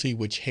cruelty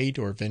which hate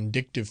or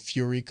vindictive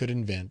fury could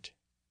invent.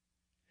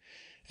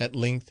 At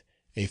length,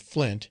 a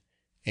flint,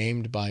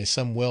 aimed by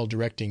some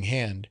well-directing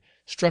hand,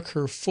 struck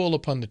her full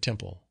upon the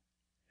temple.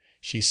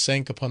 She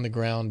sank upon the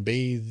ground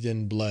bathed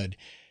in blood,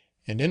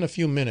 and in a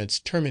few minutes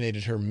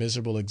terminated her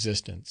miserable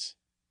existence.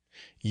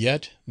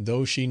 Yet,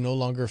 though she no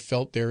longer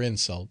felt their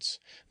insults,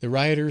 the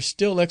rioters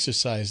still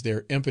exercised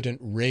their impotent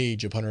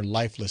rage upon her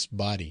lifeless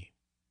body.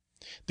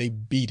 They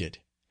beat it,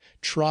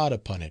 trod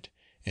upon it,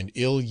 and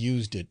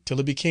ill-used it, till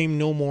it became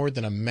no more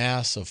than a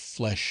mass of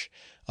flesh,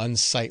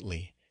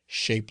 unsightly,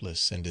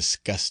 shapeless, and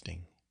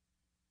disgusting.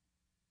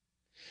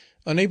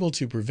 Unable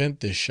to prevent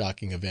this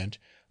shocking event,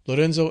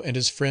 Lorenzo and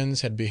his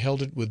friends had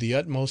beheld it with the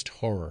utmost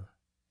horror.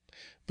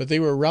 But they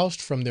were roused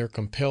from their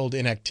compelled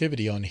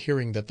inactivity on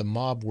hearing that the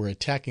mob were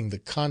attacking the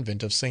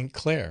convent of St.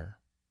 Clair.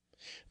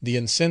 The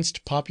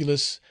incensed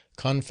populace,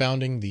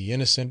 confounding the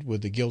innocent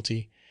with the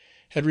guilty,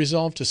 had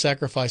resolved to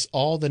sacrifice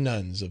all the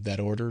nuns of that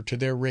order to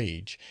their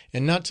rage,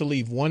 and not to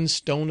leave one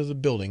stone of the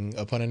building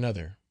upon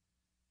another.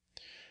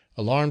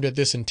 Alarmed at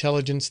this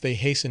intelligence, they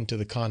hastened to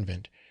the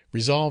convent,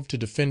 resolved to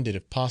defend it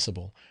if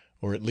possible,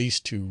 or at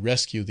least to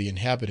rescue the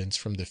inhabitants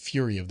from the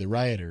fury of the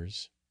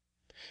rioters.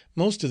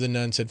 Most of the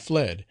nuns had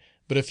fled,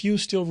 but a few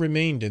still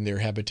remained in their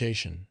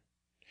habitation.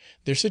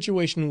 Their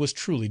situation was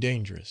truly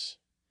dangerous.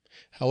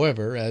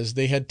 However, as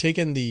they had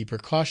taken the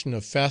precaution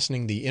of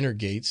fastening the inner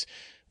gates,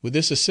 with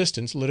this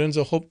assistance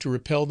Lorenzo hoped to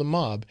repel the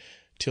mob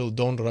till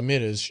Don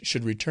Ramirez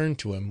should return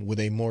to him with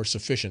a more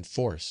sufficient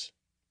force.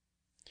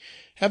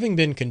 Having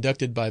been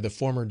conducted by the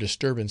former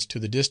disturbance to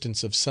the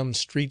distance of some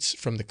streets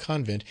from the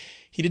convent,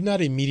 he did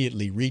not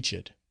immediately reach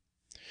it.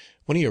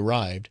 When he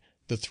arrived,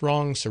 the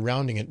throng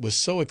surrounding it was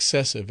so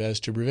excessive as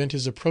to prevent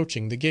his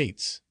approaching the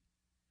gates.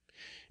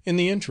 In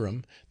the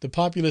interim, the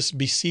populace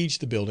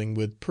besieged the building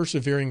with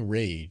persevering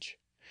rage.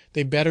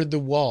 They battered the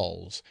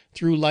walls,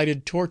 threw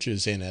lighted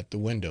torches in at the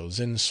windows,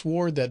 and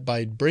swore that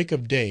by break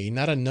of day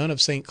not a nun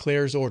of St.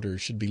 Clair's order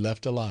should be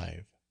left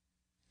alive.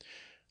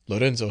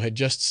 Lorenzo had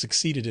just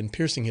succeeded in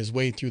piercing his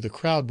way through the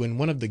crowd when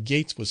one of the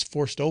gates was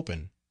forced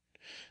open.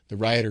 The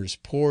rioters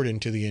poured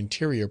into the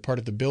interior part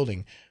of the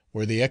building,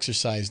 where they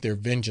exercised their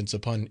vengeance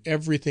upon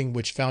everything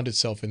which found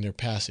itself in their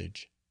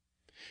passage.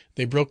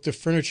 They broke the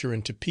furniture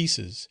into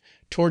pieces,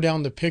 tore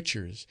down the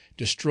pictures,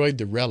 destroyed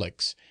the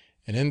relics,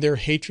 and in their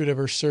hatred of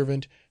her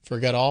servant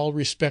forgot all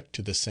respect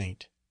to the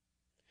saint.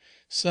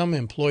 Some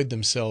employed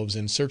themselves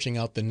in searching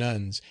out the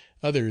nuns,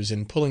 others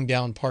in pulling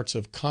down parts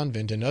of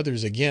convent, and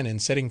others again in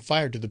setting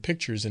fire to the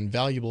pictures and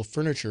valuable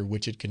furniture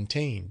which it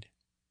contained.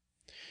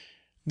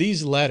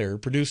 These latter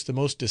produced the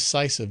most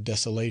decisive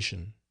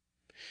desolation.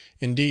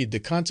 Indeed, the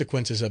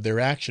consequences of their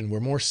action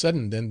were more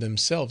sudden than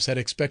themselves had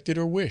expected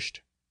or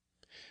wished.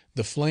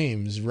 The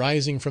flames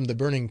rising from the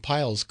burning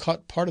piles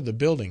caught part of the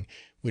building,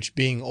 which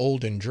being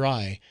old and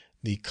dry,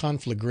 the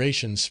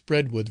conflagration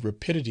spread with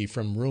rapidity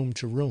from room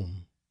to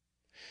room.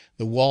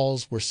 The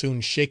walls were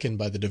soon shaken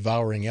by the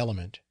devouring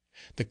element.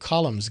 The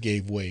columns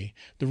gave way,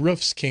 the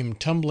roofs came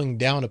tumbling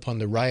down upon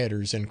the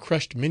rioters and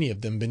crushed many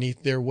of them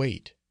beneath their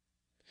weight.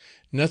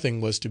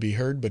 Nothing was to be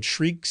heard but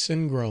shrieks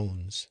and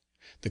groans.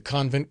 The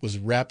convent was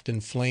wrapped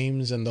in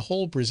flames, and the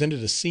whole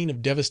presented a scene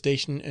of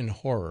devastation and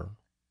horror.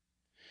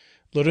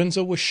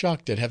 Lorenzo was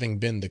shocked at having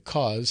been the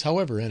cause,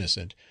 however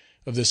innocent,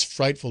 of this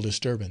frightful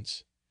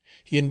disturbance.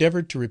 He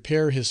endeavored to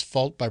repair his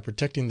fault by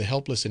protecting the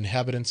helpless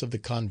inhabitants of the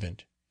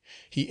convent.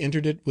 He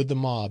entered it with the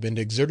mob, and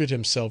exerted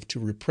himself to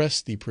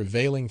repress the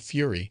prevailing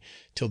fury,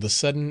 till the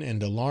sudden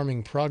and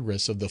alarming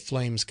progress of the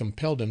flames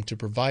compelled him to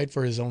provide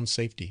for his own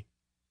safety.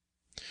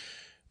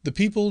 The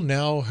people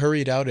now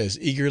hurried out as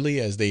eagerly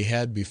as they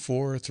had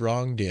before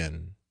thronged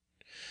in.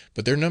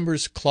 But their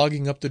numbers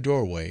clogging up the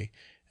doorway,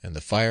 and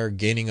the fire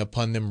gaining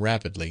upon them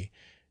rapidly,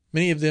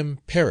 many of them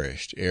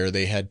perished ere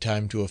they had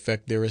time to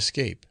effect their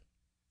escape.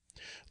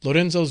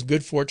 Lorenzo's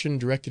good fortune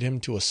directed him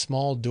to a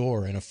small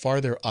door in a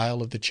farther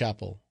aisle of the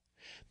chapel.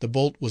 The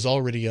bolt was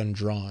already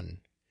undrawn.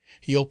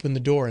 He opened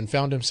the door and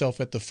found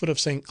himself at the foot of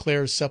St.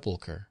 Clair's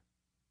sepulchre.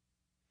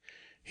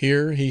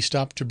 Here he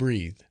stopped to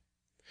breathe.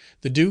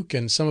 The Duke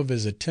and some of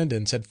his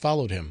attendants had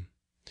followed him,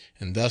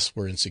 and thus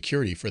were in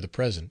security for the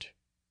present.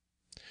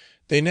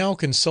 They now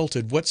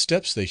consulted what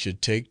steps they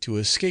should take to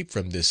escape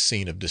from this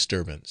scene of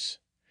disturbance.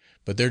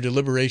 But their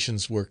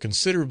deliberations were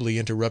considerably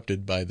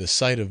interrupted by the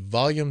sight of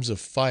volumes of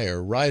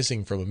fire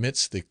rising from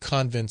amidst the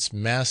convent's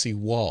massy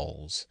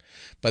walls,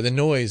 by the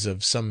noise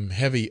of some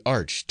heavy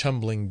arch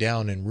tumbling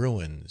down in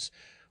ruins,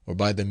 or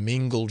by the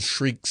mingled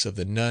shrieks of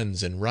the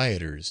nuns and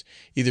rioters,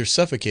 either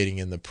suffocating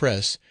in the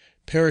press,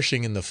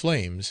 perishing in the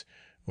flames,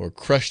 or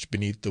crushed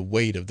beneath the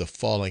weight of the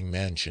falling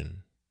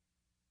mansion.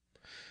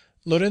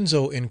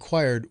 Lorenzo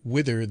inquired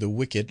whither the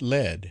wicket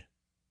led.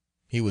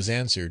 He was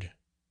answered,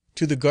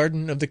 to the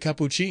garden of the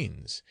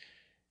Capuchins,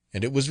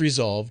 and it was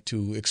resolved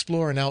to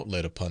explore an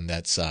outlet upon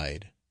that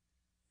side.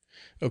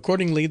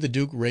 Accordingly, the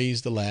Duke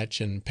raised the latch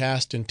and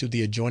passed into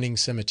the adjoining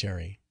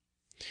cemetery.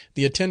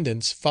 The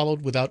attendants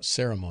followed without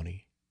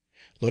ceremony.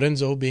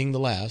 Lorenzo, being the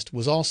last,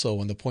 was also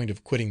on the point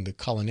of quitting the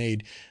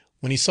colonnade,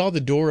 when he saw the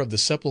door of the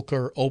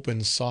sepulchre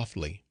open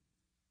softly.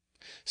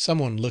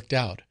 Someone looked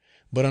out,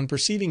 but on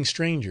perceiving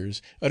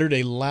strangers, uttered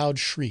a loud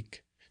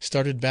shriek,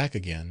 started back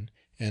again,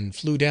 and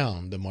flew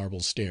down the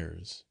marble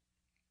stairs.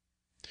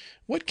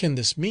 "What can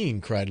this mean?"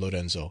 cried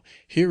Lorenzo.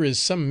 "Here is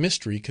some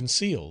mystery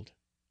concealed.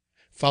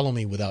 Follow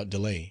me without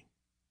delay."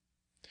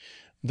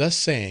 Thus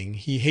saying,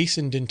 he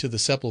hastened into the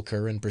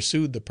sepulchre and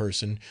pursued the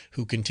person,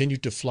 who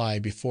continued to fly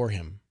before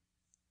him.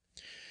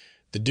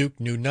 The Duke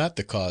knew not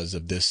the cause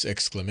of this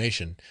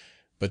exclamation,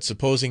 but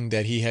supposing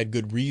that he had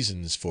good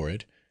reasons for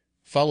it,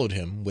 followed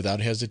him without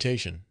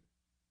hesitation.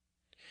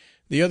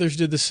 The others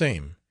did the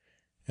same,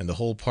 and the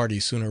whole party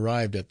soon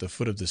arrived at the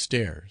foot of the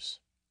stairs.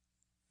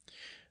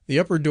 The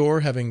upper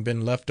door having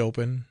been left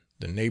open,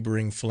 the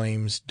neighboring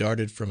flames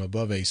darted from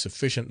above a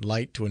sufficient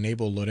light to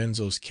enable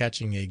Lorenzo's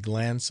catching a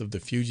glance of the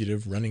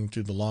fugitive running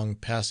through the long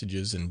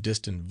passages and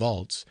distant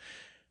vaults,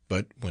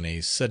 but when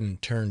a sudden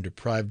turn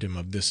deprived him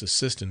of this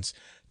assistance,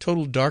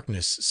 total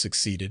darkness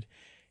succeeded,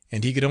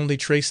 and he could only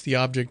trace the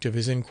object of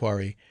his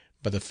inquiry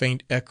by the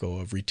faint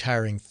echo of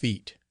retiring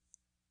feet.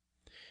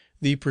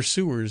 The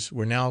pursuers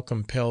were now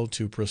compelled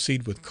to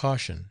proceed with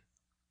caution.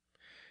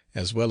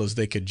 As well as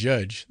they could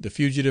judge, the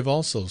fugitive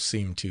also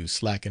seemed to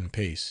slacken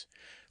pace,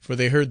 for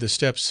they heard the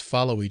steps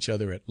follow each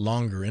other at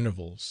longer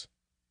intervals.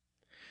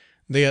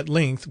 They at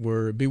length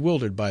were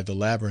bewildered by the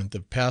labyrinth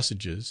of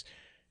passages,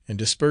 and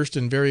dispersed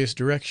in various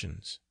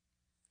directions.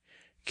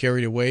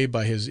 Carried away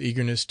by his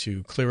eagerness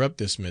to clear up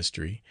this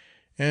mystery,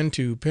 and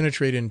to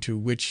penetrate into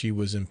which he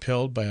was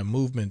impelled by a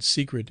movement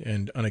secret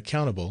and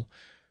unaccountable,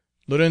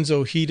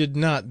 Lorenzo heeded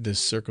not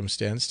this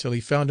circumstance till he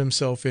found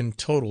himself in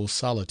total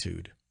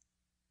solitude.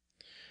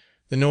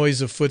 The noise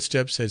of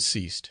footsteps had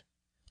ceased,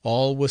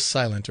 all was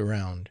silent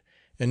around,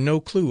 and no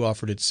clue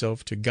offered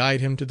itself to guide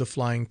him to the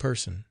flying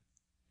person.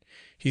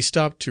 He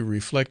stopped to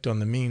reflect on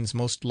the means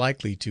most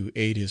likely to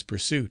aid his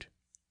pursuit.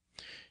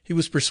 He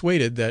was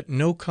persuaded that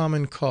no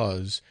common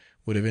cause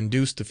would have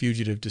induced the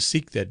fugitive to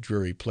seek that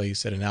dreary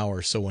place at an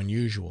hour so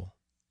unusual.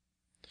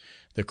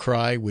 The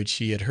cry which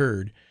he had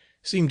heard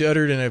seemed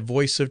uttered in a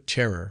voice of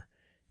terror,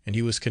 and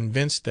he was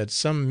convinced that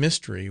some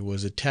mystery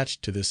was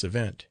attached to this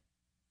event.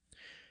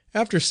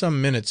 After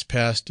some minutes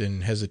passed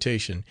in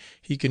hesitation,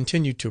 he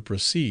continued to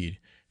proceed,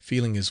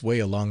 feeling his way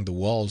along the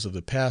walls of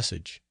the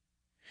passage.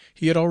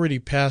 He had already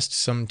passed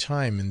some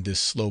time in this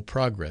slow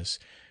progress,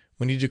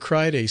 when he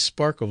descried a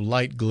spark of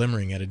light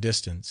glimmering at a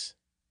distance.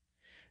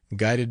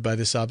 Guided by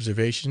this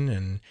observation,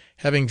 and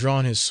having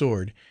drawn his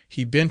sword,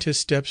 he bent his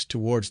steps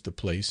towards the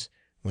place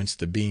whence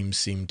the beams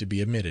seemed to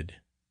be emitted.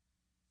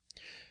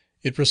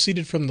 It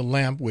proceeded from the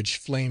lamp which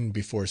flamed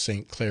before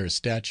St. Clair's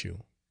statue.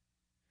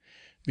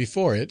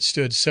 Before it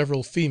stood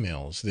several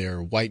females,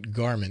 their white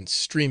garments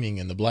streaming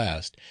in the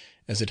blast,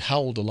 as it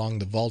howled along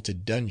the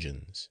vaulted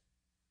dungeons.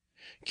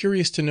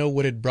 Curious to know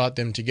what had brought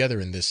them together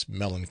in this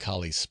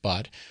melancholy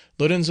spot,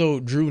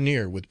 Lorenzo drew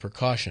near with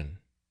precaution.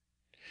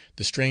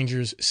 The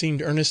strangers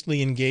seemed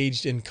earnestly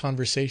engaged in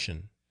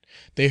conversation.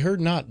 They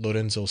heard not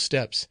Lorenzo's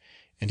steps,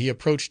 and he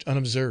approached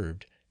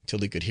unobserved, till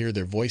he could hear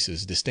their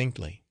voices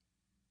distinctly.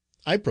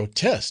 "I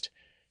protest,"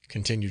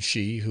 continued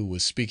she who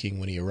was speaking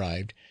when he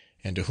arrived,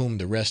 and to whom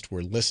the rest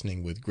were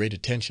listening with great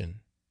attention,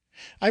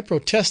 "I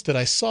protest that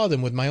I saw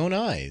them with my own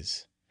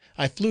eyes.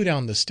 I flew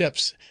down the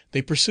steps,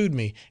 they pursued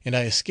me, and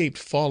I escaped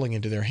falling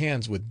into their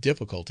hands with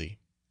difficulty.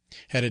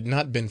 Had it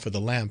not been for the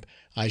lamp,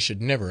 I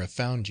should never have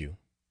found you."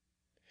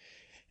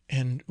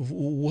 "And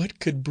what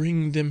could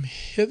bring them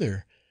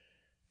hither?"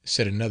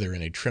 said another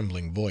in a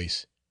trembling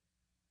voice.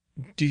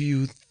 "Do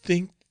you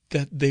think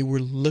that they were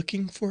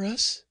looking for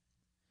us?"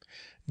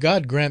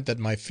 "God grant that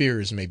my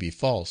fears may be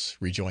false,"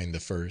 rejoined the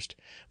first,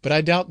 "but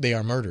I doubt they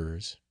are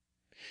murderers.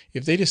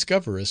 If they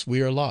discover us,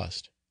 we are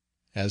lost.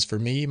 As for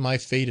me, my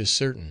fate is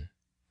certain.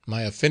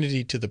 My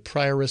affinity to the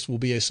prioress will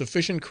be a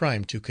sufficient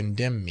crime to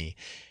condemn me,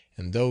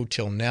 and though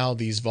till now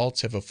these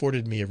vaults have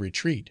afforded me a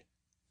retreat."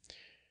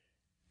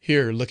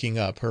 Here, looking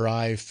up, her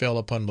eye fell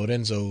upon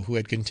Lorenzo, who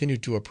had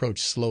continued to approach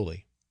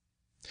slowly.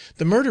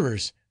 "The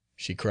murderers!"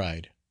 she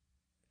cried.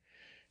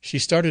 She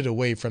started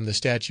away from the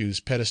statue's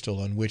pedestal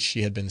on which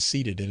she had been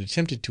seated, and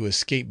attempted to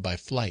escape by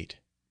flight.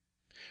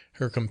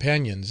 Her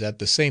companions at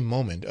the same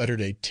moment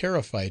uttered a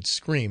terrified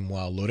scream,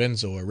 while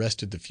Lorenzo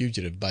arrested the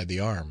fugitive by the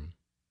arm.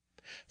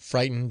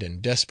 Frightened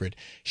and desperate,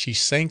 she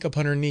sank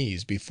upon her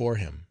knees before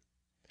him.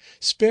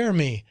 "Spare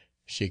me!"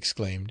 she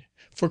exclaimed.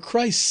 "For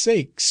Christ's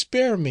sake,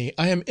 spare me!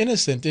 I am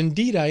innocent,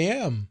 indeed I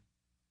am."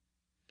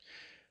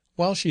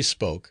 While she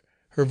spoke,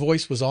 her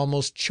voice was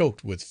almost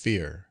choked with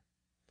fear.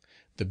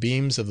 The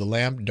beams of the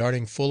lamp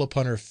darting full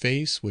upon her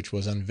face, which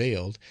was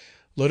unveiled,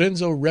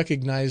 Lorenzo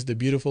recognized the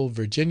beautiful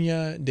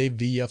Virginia de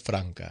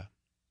Villafranca.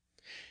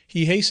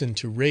 He hastened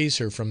to raise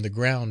her from the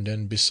ground,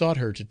 and besought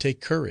her to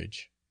take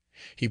courage.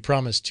 He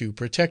promised to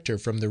protect her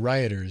from the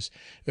rioters,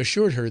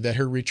 assured her that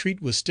her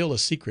retreat was still a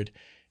secret,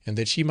 and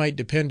that she might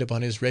depend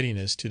upon his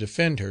readiness to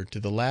defend her to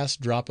the last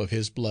drop of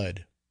his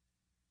blood.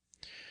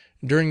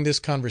 During this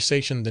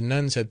conversation the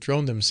nuns had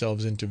thrown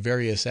themselves into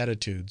various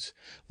attitudes.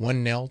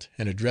 One knelt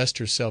and addressed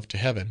herself to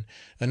heaven,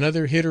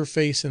 another hid her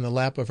face in the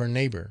lap of her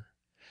neighbor.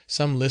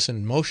 Some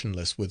listened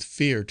motionless with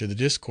fear to the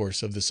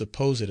discourse of the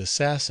supposed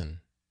assassin,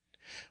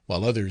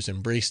 while others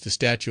embraced the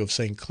statue of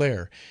St.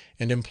 Clair,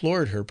 and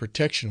implored her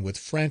protection with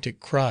frantic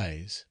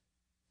cries.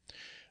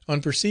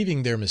 On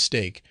perceiving their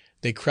mistake,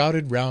 they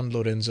crowded round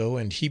Lorenzo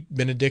and heaped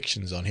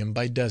benedictions on him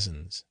by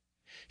dozens.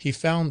 He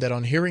found that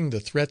on hearing the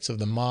threats of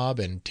the mob,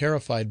 and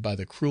terrified by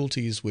the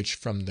cruelties which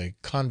from the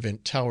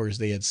convent towers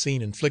they had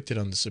seen inflicted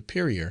on the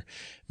Superior,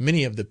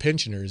 many of the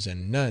pensioners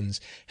and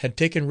nuns had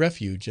taken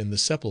refuge in the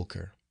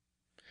sepulchre.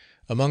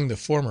 Among the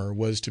former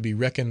was to be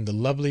reckoned the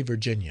lovely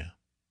Virginia.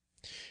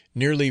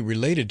 Nearly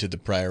related to the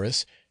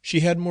prioress,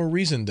 she had more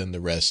reason than the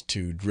rest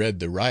to dread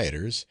the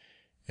rioters,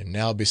 and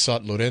now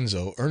besought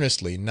Lorenzo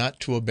earnestly not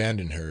to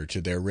abandon her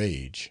to their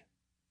rage.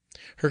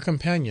 Her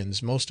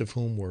companions, most of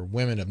whom were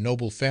women of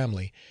noble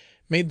family,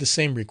 made the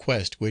same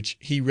request, which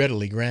he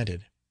readily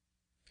granted.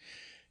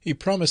 He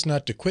promised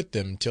not to quit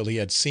them till he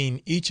had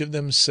seen each of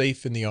them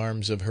safe in the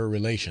arms of her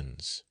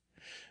relations.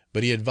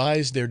 But he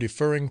advised their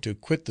deferring to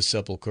quit the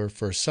sepulchre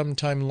for some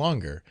time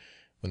longer,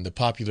 when the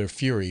popular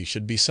fury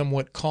should be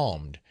somewhat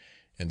calmed,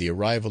 and the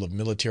arrival of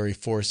military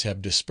force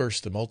have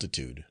dispersed the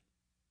multitude.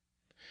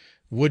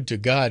 "Would to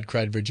God,"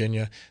 cried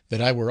Virginia,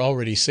 "that I were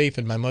already safe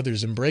in my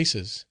mother's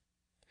embraces!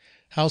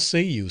 How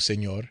say you,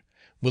 Señor,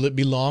 will it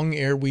be long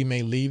ere we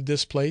may leave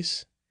this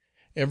place?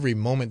 Every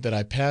moment that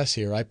I pass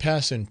here, I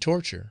pass in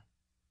torture."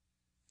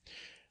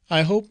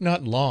 "I hope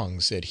not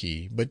long," said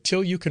he, "but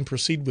till you can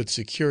proceed with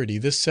security,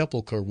 this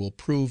sepulchre will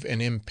prove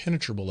an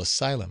impenetrable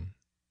asylum.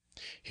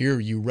 Here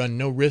you run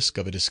no risk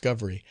of a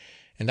discovery,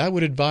 and I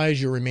would advise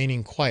your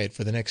remaining quiet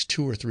for the next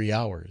 2 or 3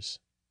 hours."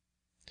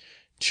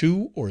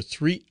 "2 or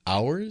 3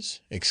 hours!"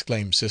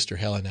 exclaimed sister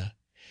Helena.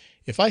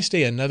 "If I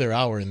stay another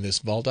hour in this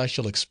vault, I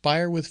shall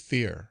expire with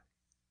fear.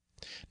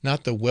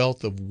 Not the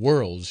wealth of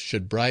worlds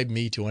should bribe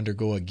me to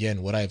undergo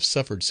again what I have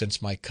suffered since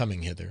my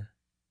coming hither.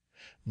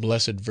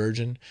 Blessed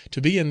Virgin, to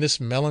be in this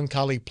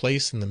melancholy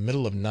place in the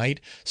middle of night,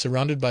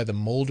 surrounded by the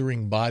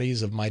mouldering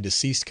bodies of my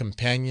deceased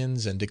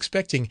companions, and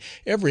expecting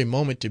every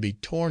moment to be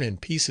torn in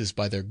pieces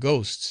by their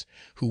ghosts,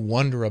 who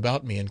wander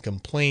about me and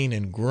complain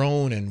and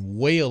groan and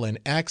wail in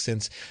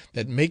accents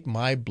that make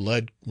my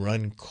blood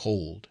run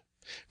cold.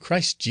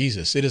 Christ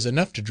Jesus, it is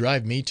enough to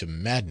drive me to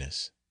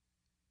madness."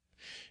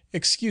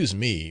 "Excuse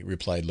me,"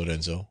 replied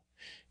Lorenzo,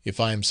 "if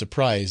I am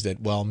surprised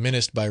that while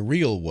menaced by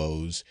real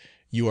woes,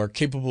 you are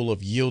capable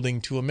of yielding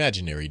to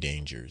imaginary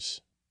dangers.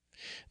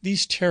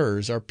 These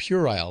terrors are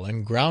puerile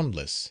and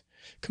groundless.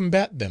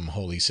 Combat them,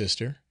 holy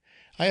sister.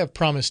 I have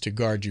promised to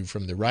guard you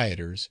from the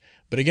rioters,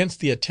 but against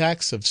the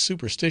attacks of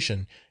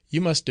superstition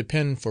you must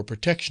depend for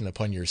protection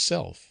upon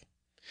yourself.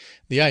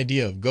 The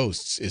idea of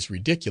ghosts is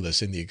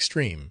ridiculous in the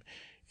extreme,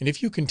 and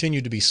if you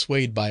continue to be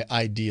swayed by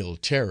ideal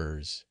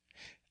terrors—"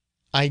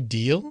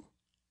 "Ideal!"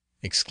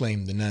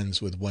 exclaimed the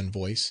nuns with one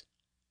voice.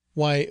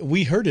 "Why,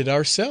 we heard it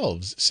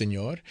ourselves,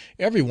 Señor,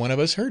 every one of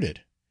us heard it.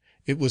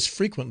 It was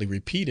frequently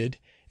repeated,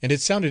 and it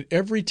sounded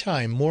every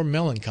time more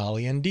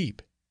melancholy and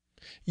deep.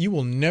 You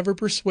will never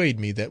persuade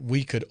me that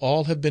we could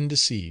all have been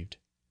deceived.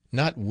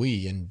 Not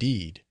we,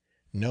 indeed.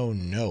 No,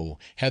 no,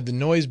 had the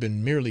noise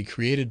been merely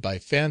created by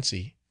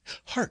fancy—"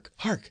 "Hark!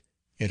 hark!"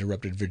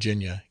 interrupted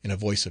Virginia, in a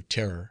voice of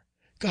terror.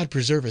 "God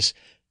preserve us!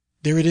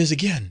 There it is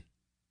again!"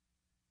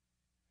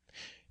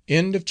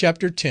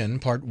 CHAPTER XI.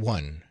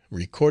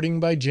 Recording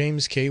by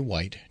James K.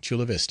 White,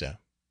 Chula Vista.